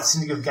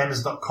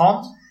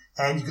paul@syndicateofgamers.com.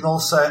 And you can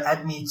also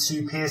add me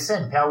to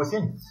PSN,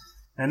 PowerWithin.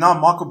 And I'm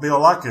Michael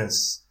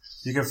Biolakis.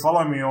 You can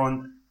follow me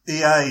on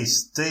EA,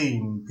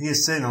 Steam,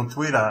 PSN on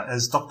Twitter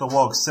as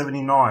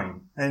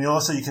DrWog79. And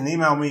also you can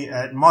email me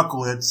at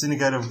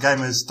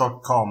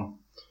michael@syndicateofgamers.com.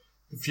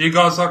 If you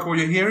guys like what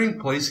you're hearing,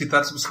 please hit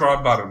that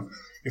subscribe button.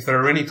 If there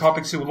are any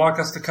topics you would like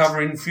us to cover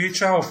in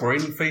future or for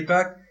any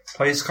feedback,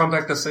 please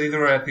contact us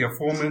either at the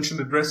aforementioned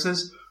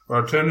addresses or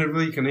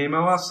alternatively you can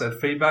email us at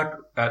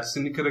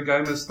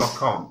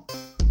feedback@syndicateofgamers.com.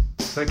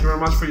 Thank you very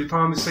much for your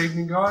time this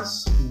evening,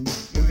 guys.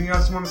 Anything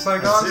else you want to say,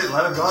 guys? That's it.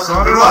 Later, guys.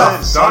 Signing Goodbye.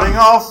 off. Signing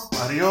off.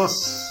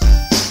 Adios.